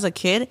 growing up as a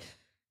kid,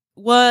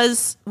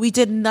 we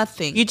did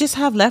nothing. You just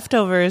have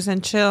leftovers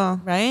and chill.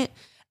 Right?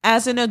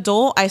 As an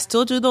adult, I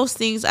still do those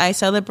things. I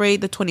celebrate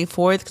the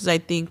 24th because I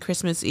think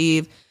Christmas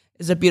Eve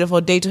is a beautiful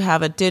day to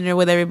have a dinner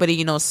with everybody,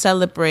 you know,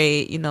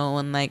 celebrate, you know,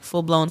 and like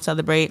full blown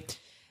celebrate.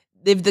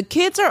 If the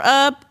kids are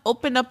up,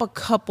 open up a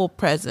couple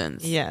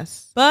presents.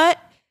 Yes. But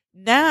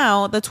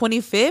now the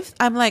 25th,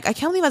 I'm like, I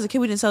can't believe as a kid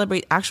we didn't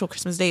celebrate actual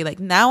Christmas Day. Like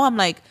now I'm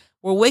like,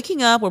 we're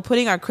waking up, we're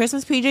putting our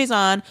Christmas PJs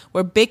on,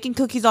 we're baking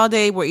cookies all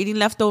day, we're eating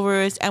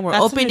leftovers, and we're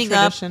opening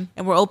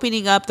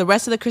up the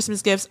rest of the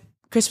Christmas gifts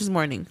Christmas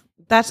morning.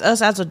 That's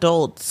us as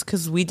adults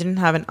because we didn't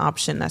have an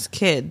option as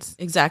kids.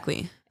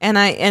 Exactly.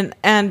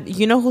 And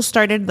you know who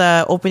started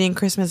the opening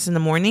Christmas in the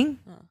morning?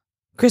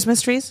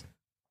 Christmas trees?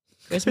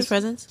 Christmas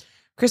presents?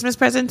 Christmas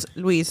presents?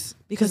 Luis.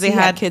 Because they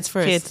had kids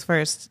first. Kids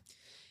first.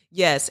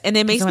 Yes, and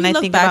it makes me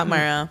look back,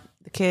 Mara.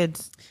 The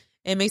kids.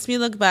 It makes me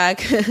look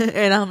back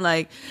and I'm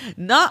like,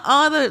 not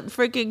all the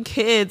freaking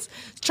kids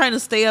trying to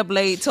stay up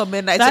late till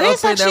midnight to open their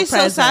presents. That is actually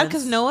so sad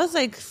because Noah's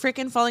like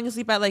freaking falling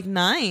asleep at like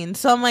 9.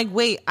 So I'm like,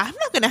 wait, I'm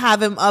not going to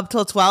have him up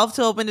till 12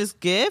 to open his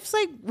gifts.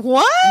 Like,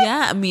 what?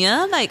 Yeah,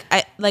 Mia,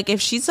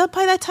 if she's up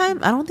by that time,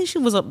 I don't think she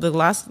was up the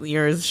last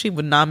years. She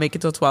would not make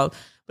it till 12.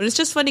 But it's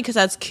just funny because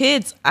as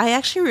kids, I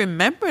actually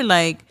remember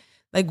like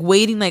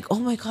waiting, like, oh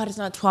my God, it's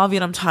not 12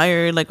 yet. I'm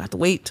tired. Like, I have to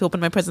wait to open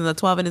my presents at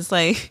 12. And it's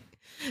like...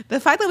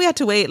 The fact that we had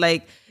to wait,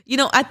 like, you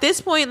know, at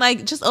this point,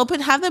 like, just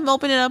have them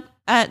open it up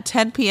at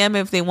 10 p.m.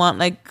 if they want,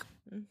 like,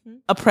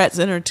 a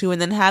present or two, and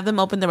then have them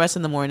open the rest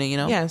in the morning, you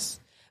know? Yes.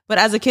 But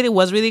as a kid, it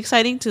was really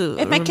exciting to...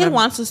 If my kid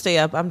wants to stay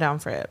up, I'm down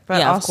for it. But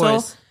yeah, also, of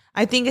course.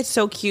 I think it's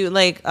so cute.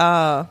 Like,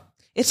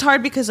 it's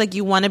hard because, like,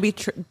 you want to be...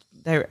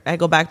 I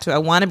go back to, I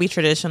want to be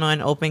traditional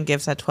and open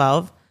gifts at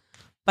 12.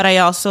 But I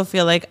also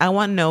feel like I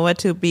want Noah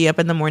to be up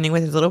in the morning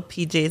with his little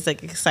PJs,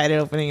 like, excited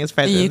opening his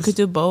presents. You could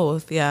do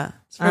both, yeah.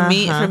 For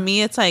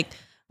me, it's like,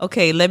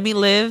 okay, let me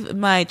live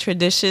my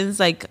traditions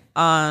like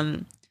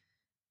on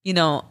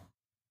December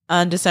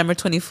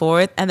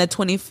 24th, and the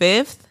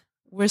 25th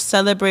we're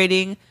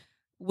celebrating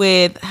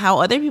with how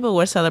other people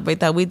would celebrate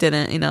that we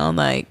didn't, you know,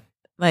 like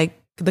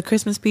the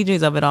Christmas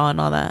PJs of it all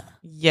and all that.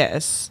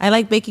 Yes, I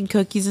like baking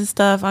cookies and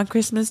stuff on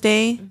Christmas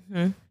Day.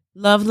 Mm-hmm.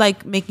 Love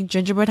like making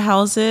gingerbread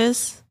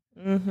houses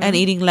and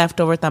eating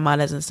leftover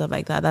tamales and stuff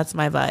like that. That's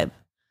my vibe.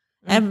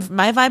 And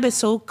my vibe is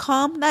so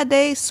calm that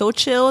day, so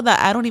chill that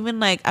I won't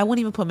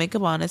even put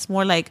makeup on. It's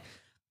more like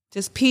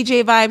just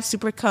PJ vibe,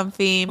 super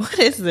comfy. What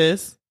is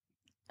this?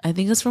 I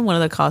think it's from one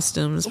of the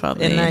costumes,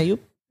 probably. And now you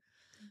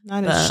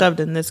not shoved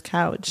in this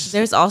couch.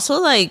 There's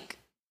also like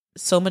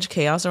so much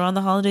chaos around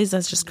the holidays.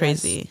 That's just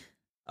crazy. Yes.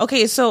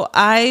 Okay, so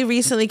I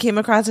recently came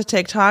across a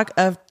TikTok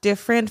of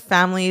different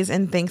families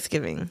in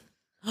Thanksgiving.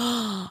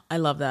 I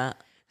love that.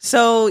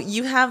 So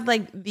you have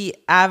like the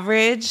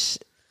average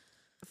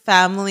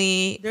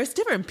family. There's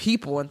different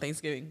people on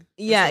Thanksgiving.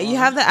 Yeah, you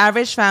have the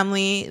average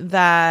family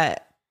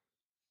that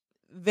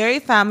very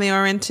family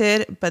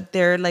oriented, but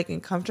they're like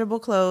in comfortable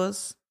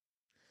clothes.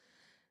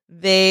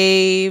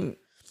 They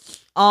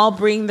all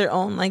bring their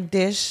own like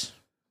dish.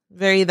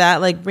 Very that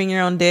like bring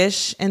your own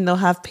dish, and they'll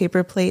have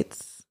paper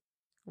plates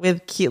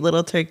with cute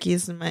little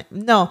turkeys.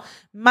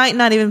 Might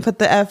not even put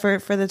the effort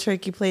for the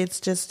turkey plates,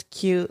 just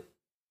cute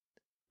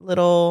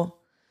little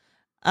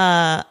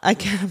I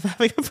can't have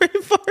like a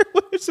brain fart.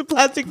 What's the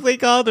plastic plate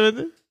called?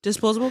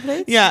 Disposable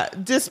plates? Yeah,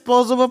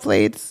 disposable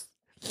plates.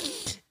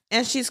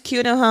 And she's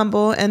cute and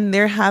humble, and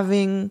they're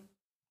having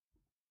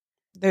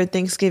their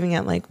Thanksgiving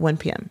at like 1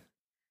 p.m.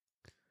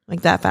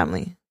 Like that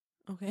family.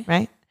 Okay.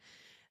 Right?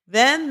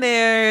 Then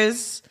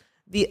there's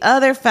the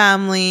other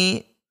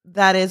family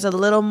that is a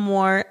little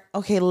more,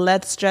 okay,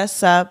 let's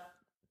dress up.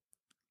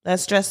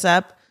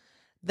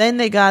 Then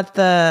they got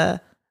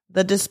the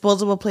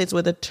disposable plates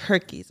with the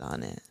turkeys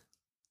on it.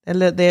 They're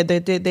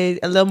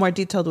a little more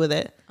detailed with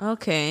it.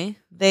 Okay.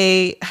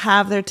 They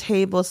have their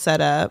table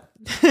set up.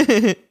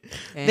 Okay.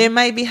 They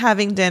might be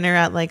having dinner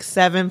at like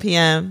 7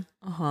 p.m.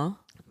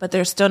 But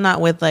they're still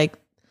not with like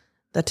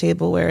the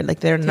tableware. Like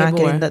they're not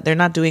getting that. They're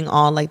not doing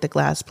all like the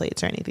glass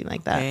plates or anything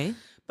like that. Okay.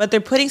 But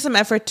they're putting some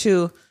effort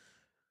to,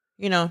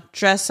 you know,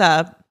 dress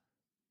up.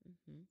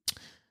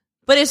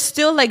 But it's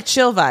still like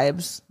chill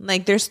vibes.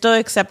 Like they're still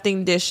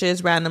accepting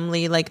dishes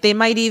randomly. Like they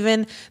might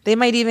even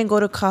go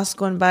to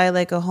Costco and buy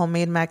like a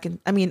homemade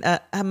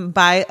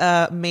buy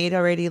a made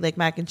already like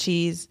mac and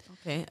cheese.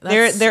 Okay,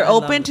 they're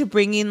open to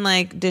bringing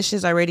like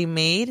dishes already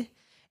made.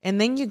 And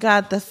then you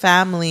got the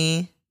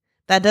family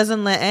that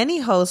doesn't let any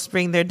host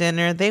bring their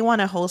dinner. They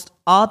want to host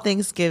all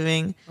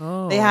Thanksgiving.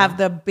 Oh. They have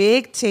the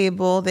big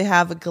table. They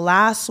have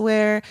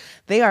glassware.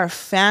 They are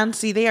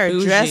fancy. They are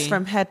dressed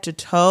from head to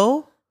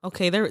toe.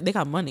 Okay, they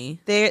got money.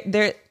 They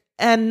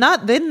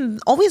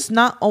didn't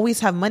always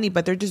have money,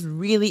 but they're just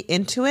really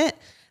into it.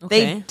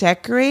 Okay. They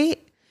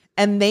decorate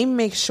and they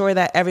make sure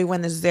that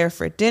everyone is there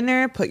for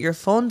dinner. Put your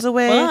phones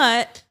away.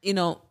 But they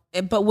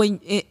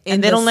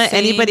don't let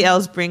anybody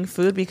else bring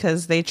food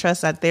because they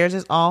trust that theirs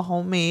is all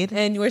homemade.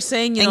 And we're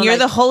saying, you're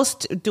the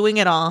host doing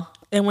it all.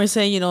 And we're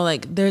saying,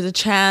 like there's a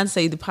chance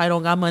they probably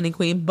don't got money,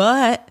 queen,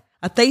 but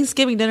a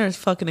Thanksgiving dinner is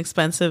fucking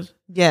expensive.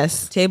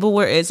 Yes.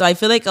 Tableware is. So I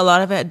feel like a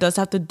lot of it does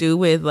have to do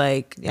with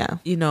like,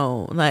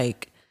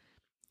 like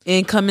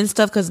income and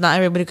stuff, because not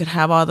everybody could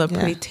have all the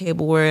pretty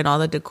tableware and all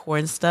the decor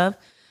and stuff.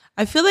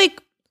 I feel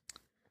like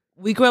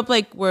we grew up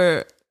like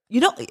it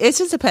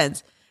just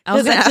depends. I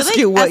was going to ask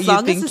you what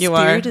you think you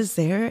are. As long as the spirit is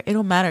there, it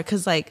don't matter.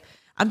 Because like,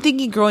 I'm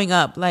thinking growing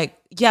up, like,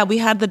 yeah, we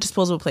had the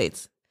disposable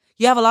plates.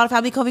 You have a lot of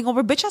family coming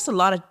over. Bitch, that's a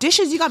lot of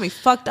dishes. You got me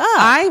fucked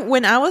up.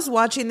 When I was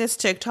watching this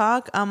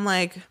TikTok, I'm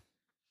like,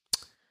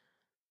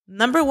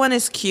 number one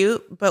is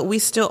cute, but we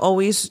still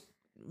always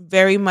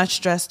very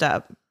much dressed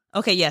up.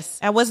 Okay, yes.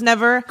 I was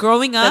never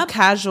growing up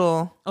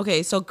casual.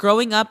 Okay, so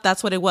growing up,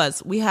 that's what it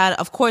was. We had,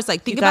 of course,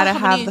 like think about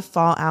how many, the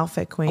fall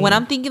outfit queen. When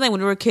I'm thinking like when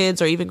we were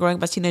kids or even growing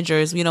up as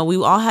teenagers, we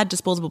all had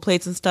disposable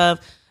plates and stuff.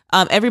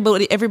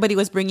 Everybody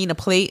was bringing a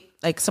plate,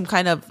 like some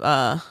kind of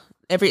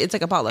it's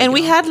like a potluck. And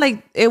we had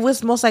like, it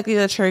was most likely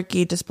the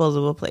turkey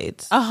disposable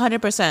plates.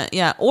 100%,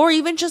 yeah, or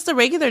even just the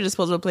regular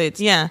disposable plates.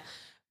 Yeah,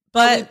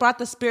 but we brought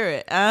the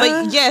spirit.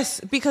 But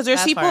yes, because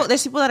there's people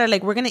that are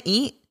like, we're gonna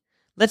eat.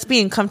 Let's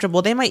be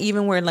uncomfortable. They might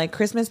even wear like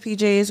Christmas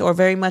PJs or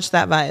very much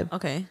that vibe.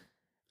 Okay.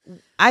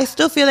 I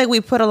still feel like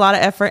we put a lot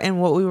of effort in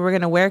what we were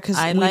going to wear because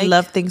we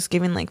love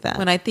Thanksgiving like that.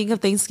 When I think of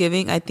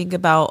Thanksgiving, I think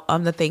about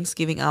the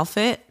Thanksgiving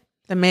outfit.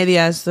 The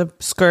medias, the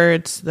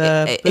skirts,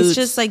 the boots. It's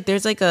just like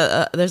there's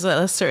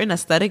a certain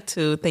aesthetic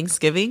to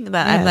Thanksgiving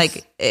that I'm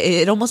like,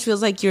 it almost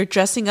feels like you're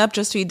dressing up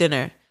just to eat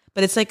dinner.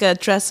 But it's like a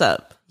dress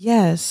up.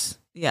 Yes.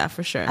 Yeah,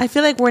 for sure. I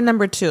feel like we're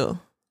number 2.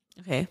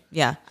 Okay,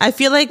 yeah. I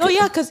feel like... Oh,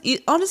 yeah, because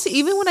honestly,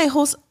 even when I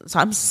host... So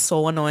I'm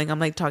so annoying. I'm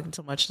like talking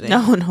so much today.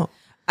 No.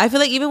 I feel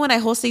like even when I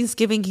host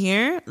Thanksgiving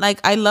here, like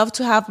I love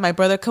to have my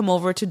brother come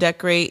over to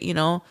decorate,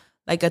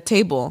 like a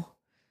table.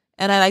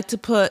 And I like to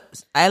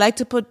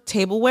put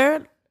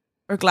tableware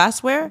or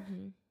glassware,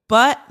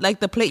 but like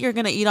the plate you're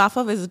going to eat off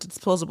of is a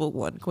disposable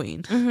one,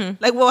 queen.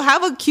 Mm-hmm. Like we'll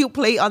have a cute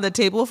plate on the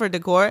table for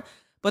decor,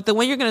 but the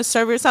one you're going to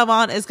serve yourself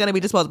on is going to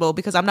be disposable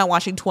because I'm not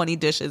washing 20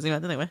 dishes.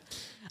 Anyway.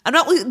 I'm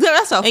not.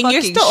 That's a and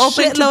you're still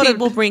open to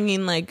people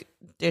bringing like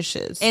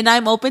dishes, and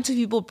I'm open to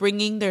people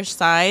bringing their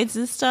sides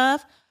and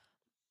stuff.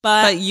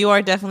 But you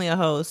are definitely a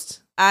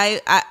host.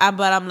 But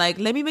I'm like,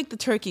 let me make the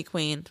turkey,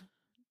 queen.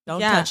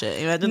 Don't touch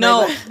it.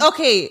 No.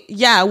 Okay.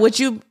 Yeah. Would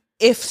you,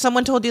 if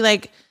someone told you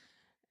like,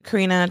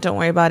 Karina, don't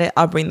worry about it,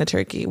 I'll bring the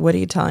turkey. What are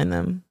you telling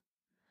them?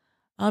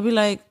 I'll be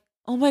like,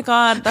 oh my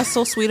God, that's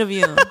so sweet of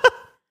you.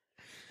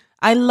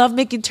 I love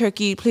making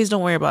turkey. Please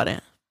don't worry about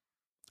it.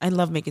 I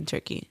love making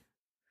turkey.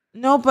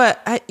 No,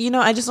 but I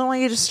just don't want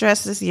you to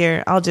stress this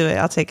year. I'll do it.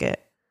 I'll take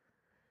it.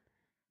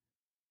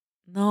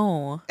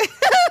 No.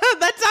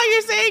 That's how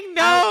you're saying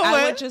no.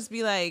 I would just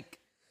be like,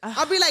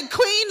 I'll be like,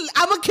 queen,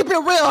 I'm going to keep it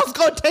real. It's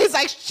going to taste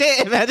like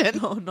shit.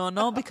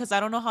 No, because I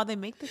don't know how they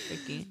make the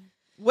turkey.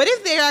 What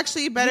if they're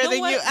actually better than you?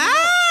 No,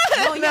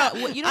 I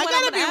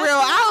gotta be real.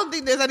 I don't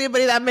think there's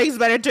anybody that makes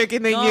better turkey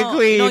than you,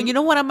 queen. No, you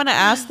know what I'm going to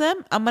ask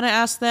them? I'm going to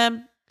ask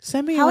them,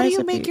 send me how do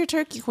you make your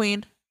turkey,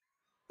 queen?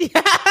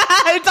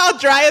 It's all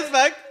dry as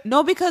fuck.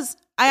 No, because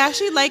I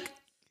actually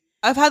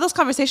I've had those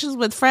conversations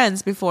with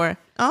friends before.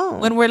 Oh.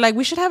 When we're like,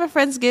 we should have a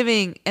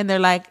Friendsgiving. And they're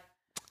like,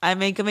 I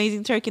make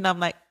amazing turkey. And I'm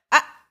like,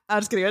 I'm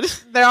just kidding.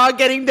 They're all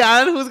getting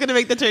down. Who's going to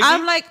make the turkey?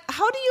 I'm like,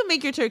 how do you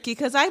make your turkey?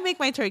 Because I make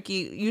my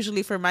turkey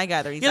usually for my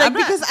gatherings. You're like,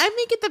 because I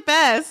make it the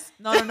best.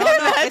 No.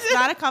 It's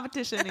not a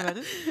competition. You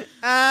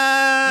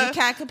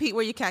can't compete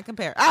where you can't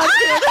compare. I'm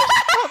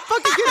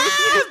fucking kidding.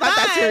 It's not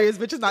that serious,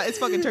 bitch. It's not. It's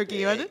fucking turkey.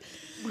 You imagine?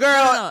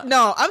 Girl,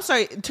 no, I'm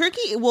sorry.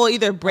 Turkey will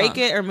either break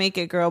it or make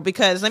it, girl.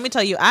 Because let me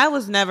tell you, I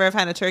was never a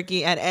fan of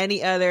turkey at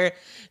any other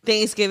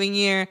Thanksgiving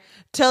year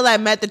till I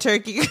met the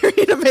turkey.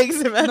 Karina makes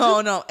it.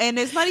 No, and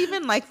it's not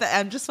even like that.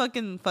 I'm just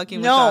fucking with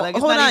y'all. Like,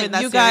 hold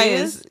on, you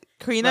guys.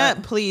 Karina,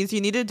 please,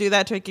 you need to do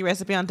that turkey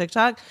recipe on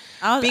TikTok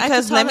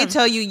because let me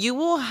tell you, you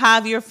will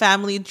have your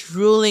family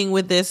drooling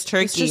with this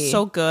turkey. It's just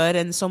so good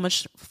and so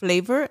much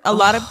flavor. A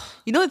lot of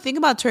the thing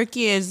about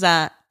turkey is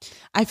that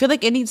I feel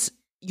like it needs.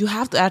 You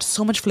have to add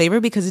so much flavor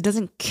because it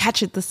doesn't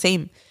catch it the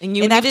same. And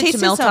you need it to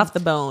melt off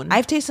the bone.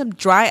 I've tasted some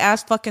dry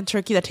ass fucking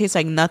turkey that tastes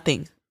like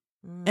nothing.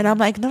 And I'm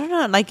like,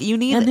 no. Like you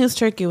need. And whose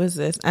turkey was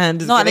this?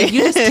 And no, like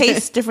you just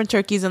taste different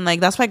turkeys, and like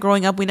that's why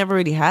growing up we never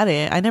really had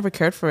it. I never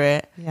cared for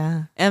it.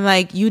 Yeah. And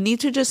like you need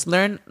to just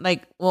learn.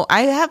 Like, well,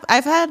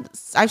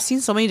 I've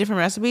seen so many different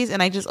recipes,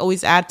 and I just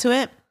always add to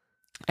it.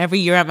 Every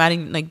year I'm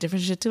adding like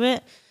different shit to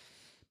it.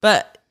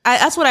 But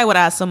that's what I would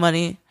ask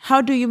somebody. How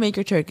do you make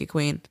your turkey,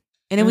 queen?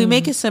 And if we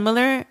make it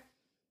similar,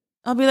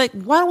 I'll be like,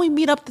 why don't we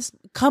meet up?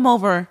 Come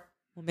over.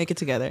 We'll make it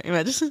together.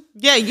 Imagine.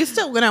 Yeah, you're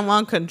still gonna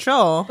want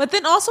control. But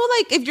then also,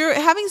 like, if you're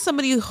having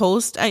somebody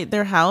host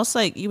their house,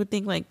 like, you would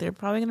think like they're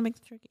probably gonna make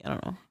the turkey. I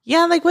don't know.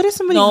 Yeah, like what if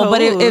somebody? No,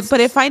 but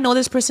if I know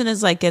this person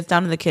is like gets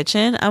down in the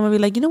kitchen, I'm gonna be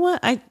like, you know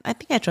what? I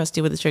think I trust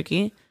you with the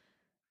turkey,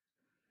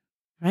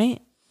 right?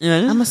 Yeah.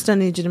 I'm gonna still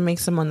need you to make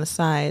some on the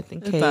side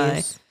in case.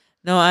 Bye.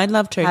 No, I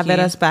love turkey. Have it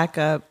as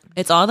backup.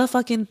 It's all the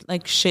fucking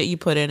like shit you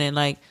put in it,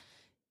 like.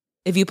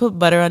 If you put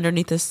butter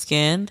underneath the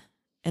skin,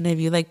 and if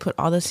you like put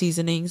all the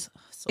seasonings,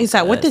 is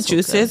that what the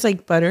juice is?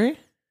 Like butter?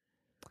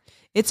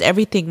 It's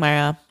everything,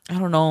 Myra. I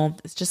don't know.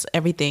 It's just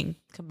everything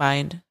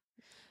combined.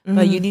 Mm-hmm.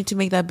 But you need to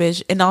make that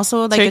bitch. And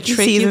also, like turkey a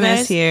trick, season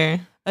is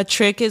here. A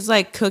trick is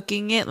like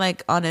cooking it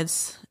like on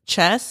its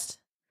chest,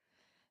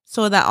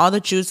 so that all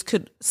the juice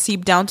could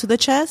seep down to the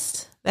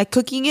chest. Like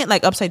cooking it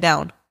like upside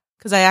down.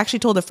 Because I actually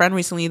told a friend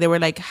recently, they were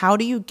like, "How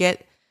do you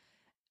get?"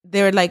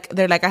 They're like,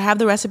 I have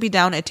the recipe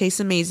down. It tastes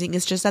amazing.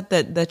 It's just that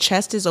the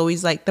chest is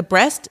always like the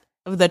breast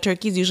of the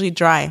turkey is usually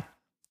dry.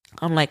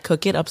 I'm like,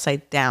 cook it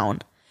upside down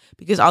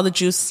because all the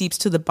juice seeps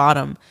to the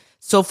bottom.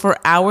 So for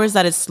hours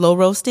that it's slow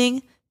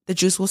roasting, the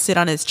juice will sit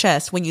on its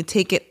chest. When you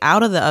take it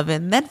out of the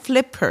oven, then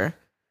flip her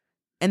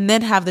and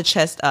then have the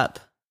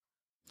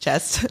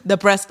the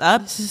breast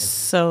up. This is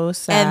so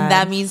sad. And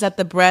that means that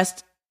the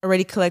breast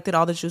already collected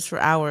all the juice for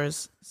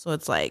hours. So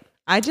it's like,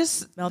 I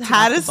just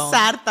had a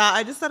sad thought.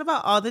 I just thought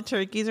about all the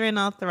turkeys right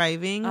now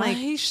thriving. Like,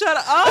 shut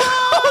up.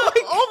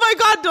 Oh my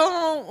God,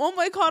 don't. Oh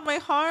my God, my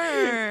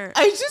heart.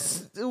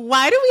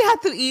 Why do we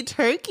have to eat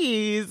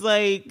turkeys?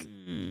 Like,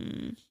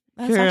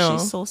 that's actually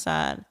so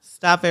sad.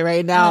 Stop it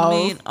right now. I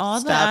mean,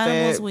 all the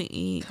animals we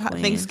eat.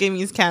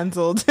 Thanksgiving is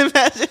canceled.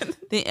 Imagine.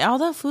 All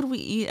the food we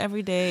eat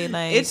every day.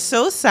 Like, it's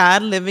so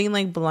sad living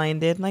like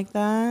blinded like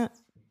that.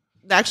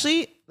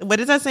 Actually,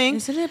 what is that saying?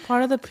 Isn't it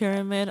part of the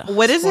pyramid?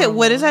 What is it?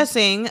 What is that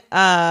saying?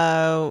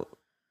 Ojos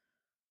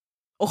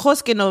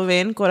que no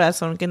ven,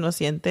 corazón que no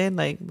siente.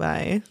 Like,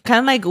 bye. Kind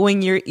of like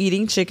when you're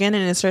eating chicken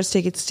and it starts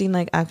tasting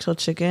like actual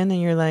chicken,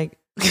 and you're like,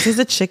 this is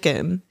a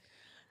chicken.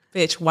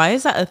 Bitch, why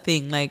is that a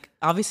thing? Like,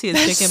 obviously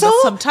it's chicken, but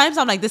sometimes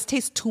I'm like, this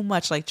tastes too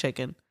much like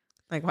chicken.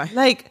 Like, why?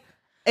 Like,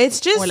 it's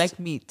just... Or like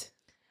meat.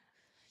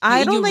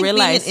 I don't like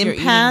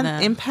being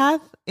an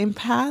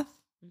empath,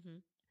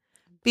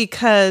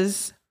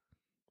 because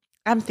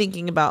I'm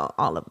thinking about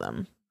all of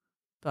them.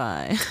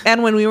 Bye.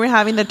 And when we were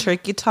having the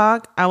turkey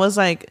talk, I was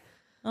like,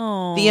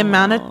 the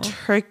amount of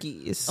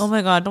turkeys. Oh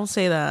my God, don't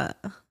say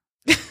that.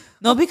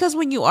 No, because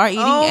when you are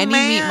eating any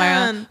meat,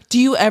 Maya, do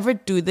you ever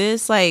do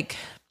this? Like...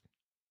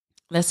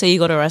 Let's say you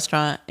go to a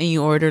restaurant and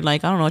you order,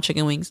 like, I don't know,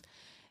 chicken wings,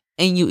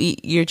 and you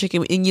eat your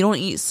chicken and you don't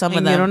eat some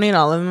of them. You don't eat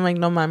all of them. Like,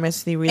 no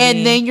mames, really.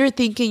 And then you're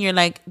thinking, you're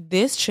like,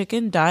 this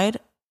chicken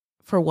died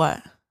for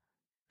what?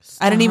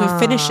 I didn't even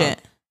finish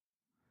it.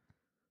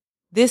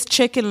 This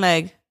chicken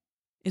leg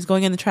is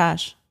going in the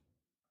trash.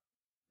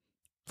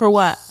 For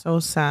what? So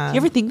sad.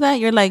 You ever think that?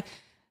 You're like,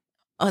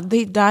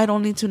 they died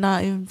only to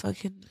not even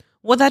fucking...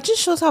 Well, that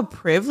just shows how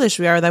privileged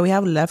we are that we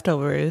have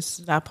leftovers.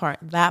 That part.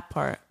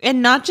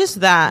 And not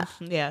just that.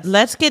 Yes.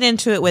 Let's get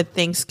into it with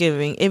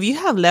Thanksgiving. If you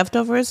have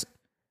leftovers,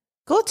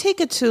 go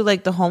take it to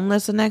like the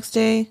homeless the next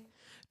day.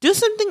 Do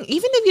something,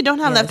 even if you don't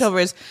have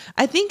leftovers.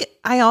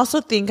 I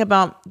also think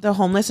about the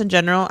homeless in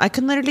general. I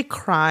can literally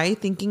cry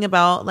thinking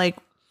about like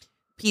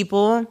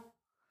people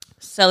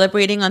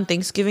celebrating on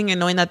Thanksgiving and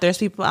knowing that there's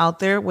people out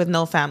there with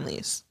no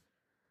families.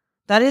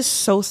 That is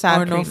so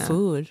sad. Or no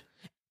food.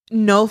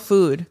 No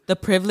food. The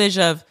privilege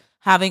of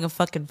having a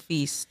fucking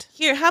feast.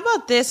 Here, how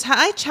about this?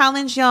 I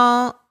challenge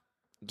y'all,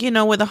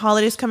 with the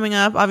holidays coming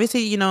up.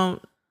 Obviously,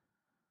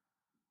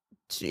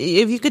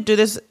 if you could do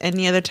this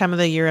any other time of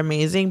the year,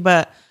 amazing.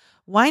 But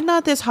why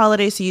not this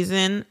holiday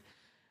season?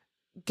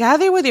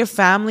 Gather with your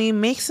family,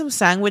 make some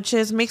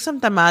sandwiches, make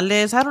some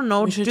tamales. I don't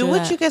know. Do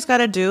what you guys got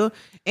to do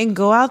and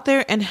go out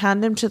there and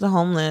hand them to the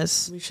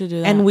homeless. We should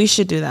do that. And we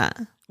should do that.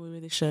 We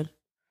really should.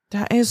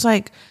 That is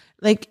like...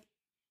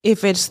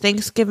 If it's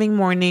Thanksgiving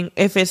morning,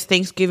 if it's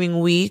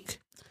Thanksgiving week.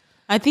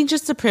 I think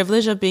just the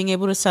privilege of being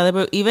able to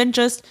celebrate, even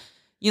just,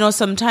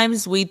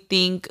 sometimes we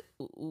think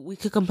we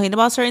could complain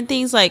about certain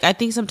things. Like, I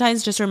think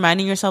sometimes just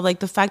reminding yourself, like,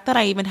 the fact that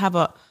I even have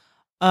a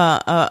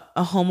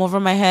home over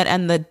my head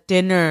and the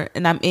dinner,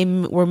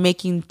 and we're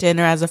making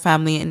dinner as a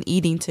family and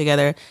eating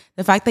together.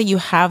 The fact that you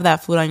have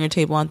that food on your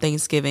table on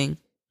Thanksgiving,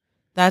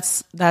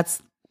 that's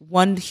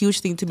one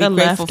huge thing to be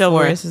grateful for.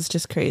 Leftovers is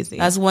just crazy.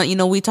 That's one,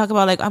 we talk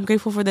about like, I'm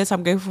grateful for this,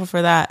 I'm grateful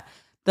for that.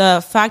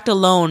 The fact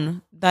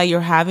alone that you're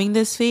having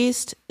this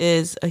feast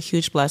is a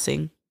huge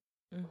blessing.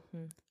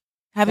 Mm-hmm.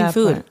 Having that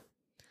food.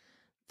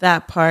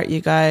 That part,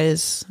 you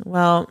guys.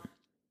 Well,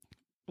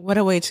 what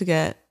a way to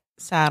get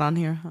sad on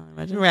here, huh?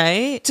 Imagine.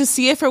 Right? To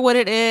see it for what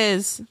it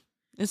is.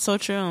 It's so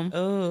true.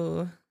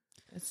 Oh,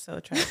 it's so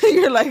tragic.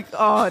 You're like,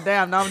 oh,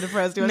 damn, now I'm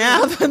depressed.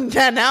 Now I'm going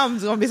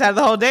to be sad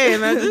the whole day.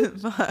 Imagine.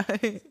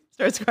 Bye.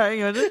 Starts crying.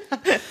 No,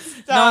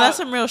 that's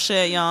some real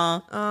shit,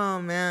 y'all.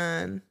 Oh,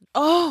 man.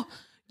 Oh,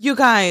 you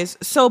guys.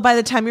 So by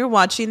the time you're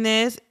watching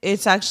this,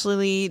 it's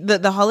actually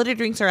the holiday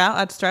drinks are out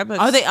at Starbucks.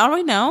 Are they out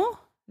right now?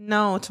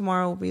 No,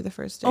 tomorrow will be the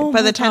first day.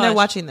 By the time they're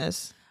watching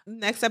this.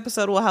 Next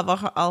episode, we'll have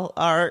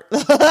our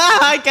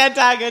I can't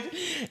talk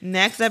it.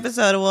 Next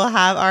episode, we'll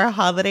have our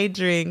holiday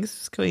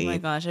drinks, queen. Oh my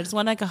gosh. I just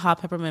want like a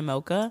hot peppermint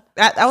mocha.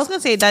 I was going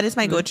to say that is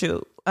my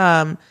go-to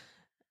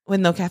with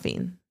no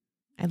caffeine.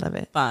 I love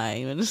it.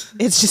 Fine. It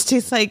just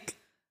tastes like,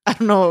 I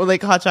don't know,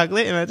 like hot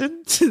chocolate,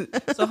 imagine.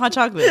 So hot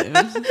chocolate.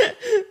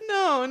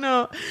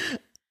 No.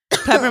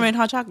 Peppermint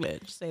hot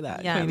chocolate. Just say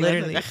that. Yeah,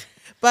 literally.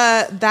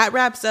 But that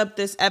wraps up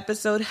this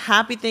episode.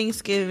 Happy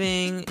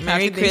Thanksgiving,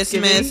 Merry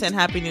Christmas, and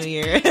Happy New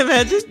Year.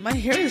 Imagine. My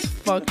hair is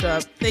fucked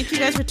up. Thank you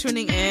guys for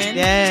tuning in.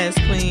 Yes,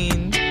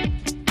 queen.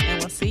 And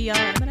we'll see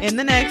y'all in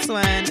the next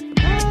one.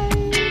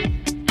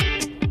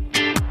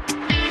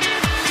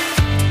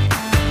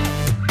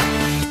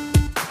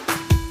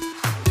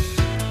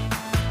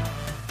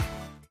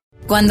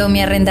 Cuando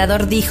mi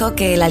arrendador dijo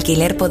que el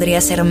alquiler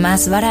podría ser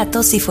más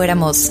barato si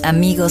fuéramos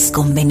amigos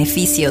con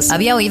beneficios.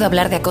 Había oído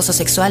hablar de acoso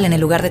sexual en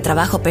el lugar de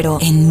trabajo, pero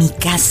en mi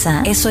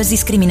casa, eso es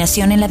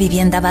discriminación en la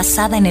vivienda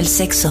basada en el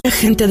sexo. La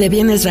gente de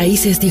bienes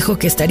raíces dijo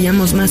que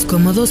estaríamos más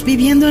cómodos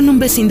viviendo en un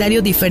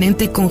vecindario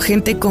diferente con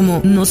gente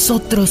como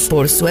nosotros.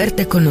 Por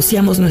suerte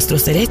conocíamos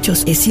nuestros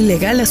derechos. Es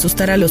ilegal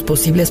asustar a los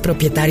posibles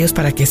propietarios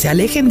para que se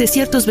alejen de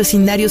ciertos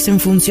vecindarios en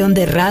función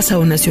de raza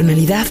o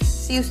nacionalidad.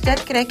 Si usted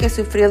cree que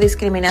sufrió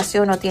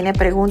discriminación o tiene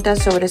preguntas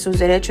sobre sus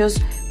derechos,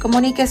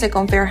 comuníquese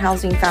con Fair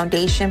Housing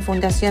Foundation,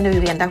 Fundación de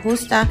Vivienda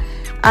Justa,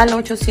 al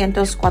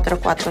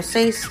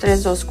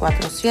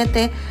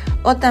 800-446-3247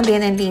 o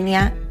también en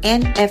línea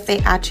en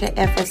fhfca.org.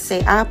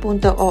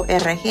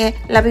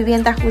 La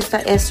vivienda justa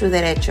es su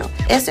derecho.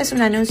 Este es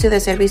un anuncio de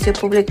servicio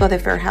público de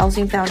Fair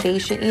Housing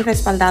Foundation y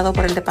respaldado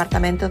por el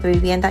Departamento de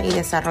Vivienda y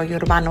Desarrollo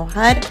Urbano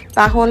HUD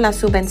bajo la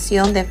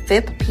subvención de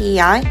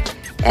FIP-PI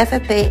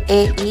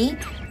FPEI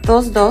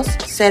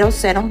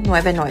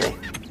 220099.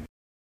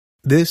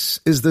 This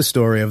is the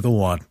story of the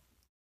one.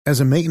 As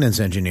a maintenance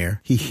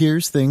engineer, he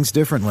hears things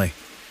differently.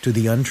 To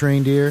the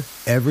untrained ear,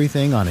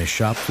 everything on his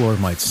shop floor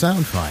might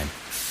sound fine,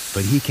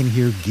 but he can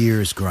hear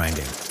gears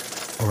grinding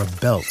or a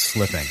belt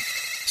slipping.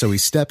 So he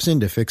steps in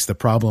to fix the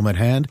problem at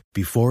hand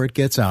before it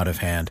gets out of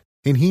hand.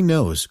 And he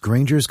knows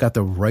Grainger's got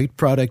the right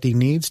product he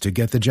needs to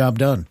get the job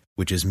done,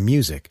 which is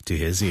music to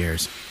his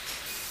ears.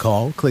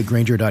 Call, click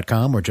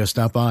Grainger.com, or just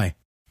stop by.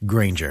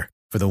 Grainger,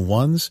 for the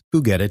ones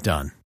who get it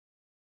done.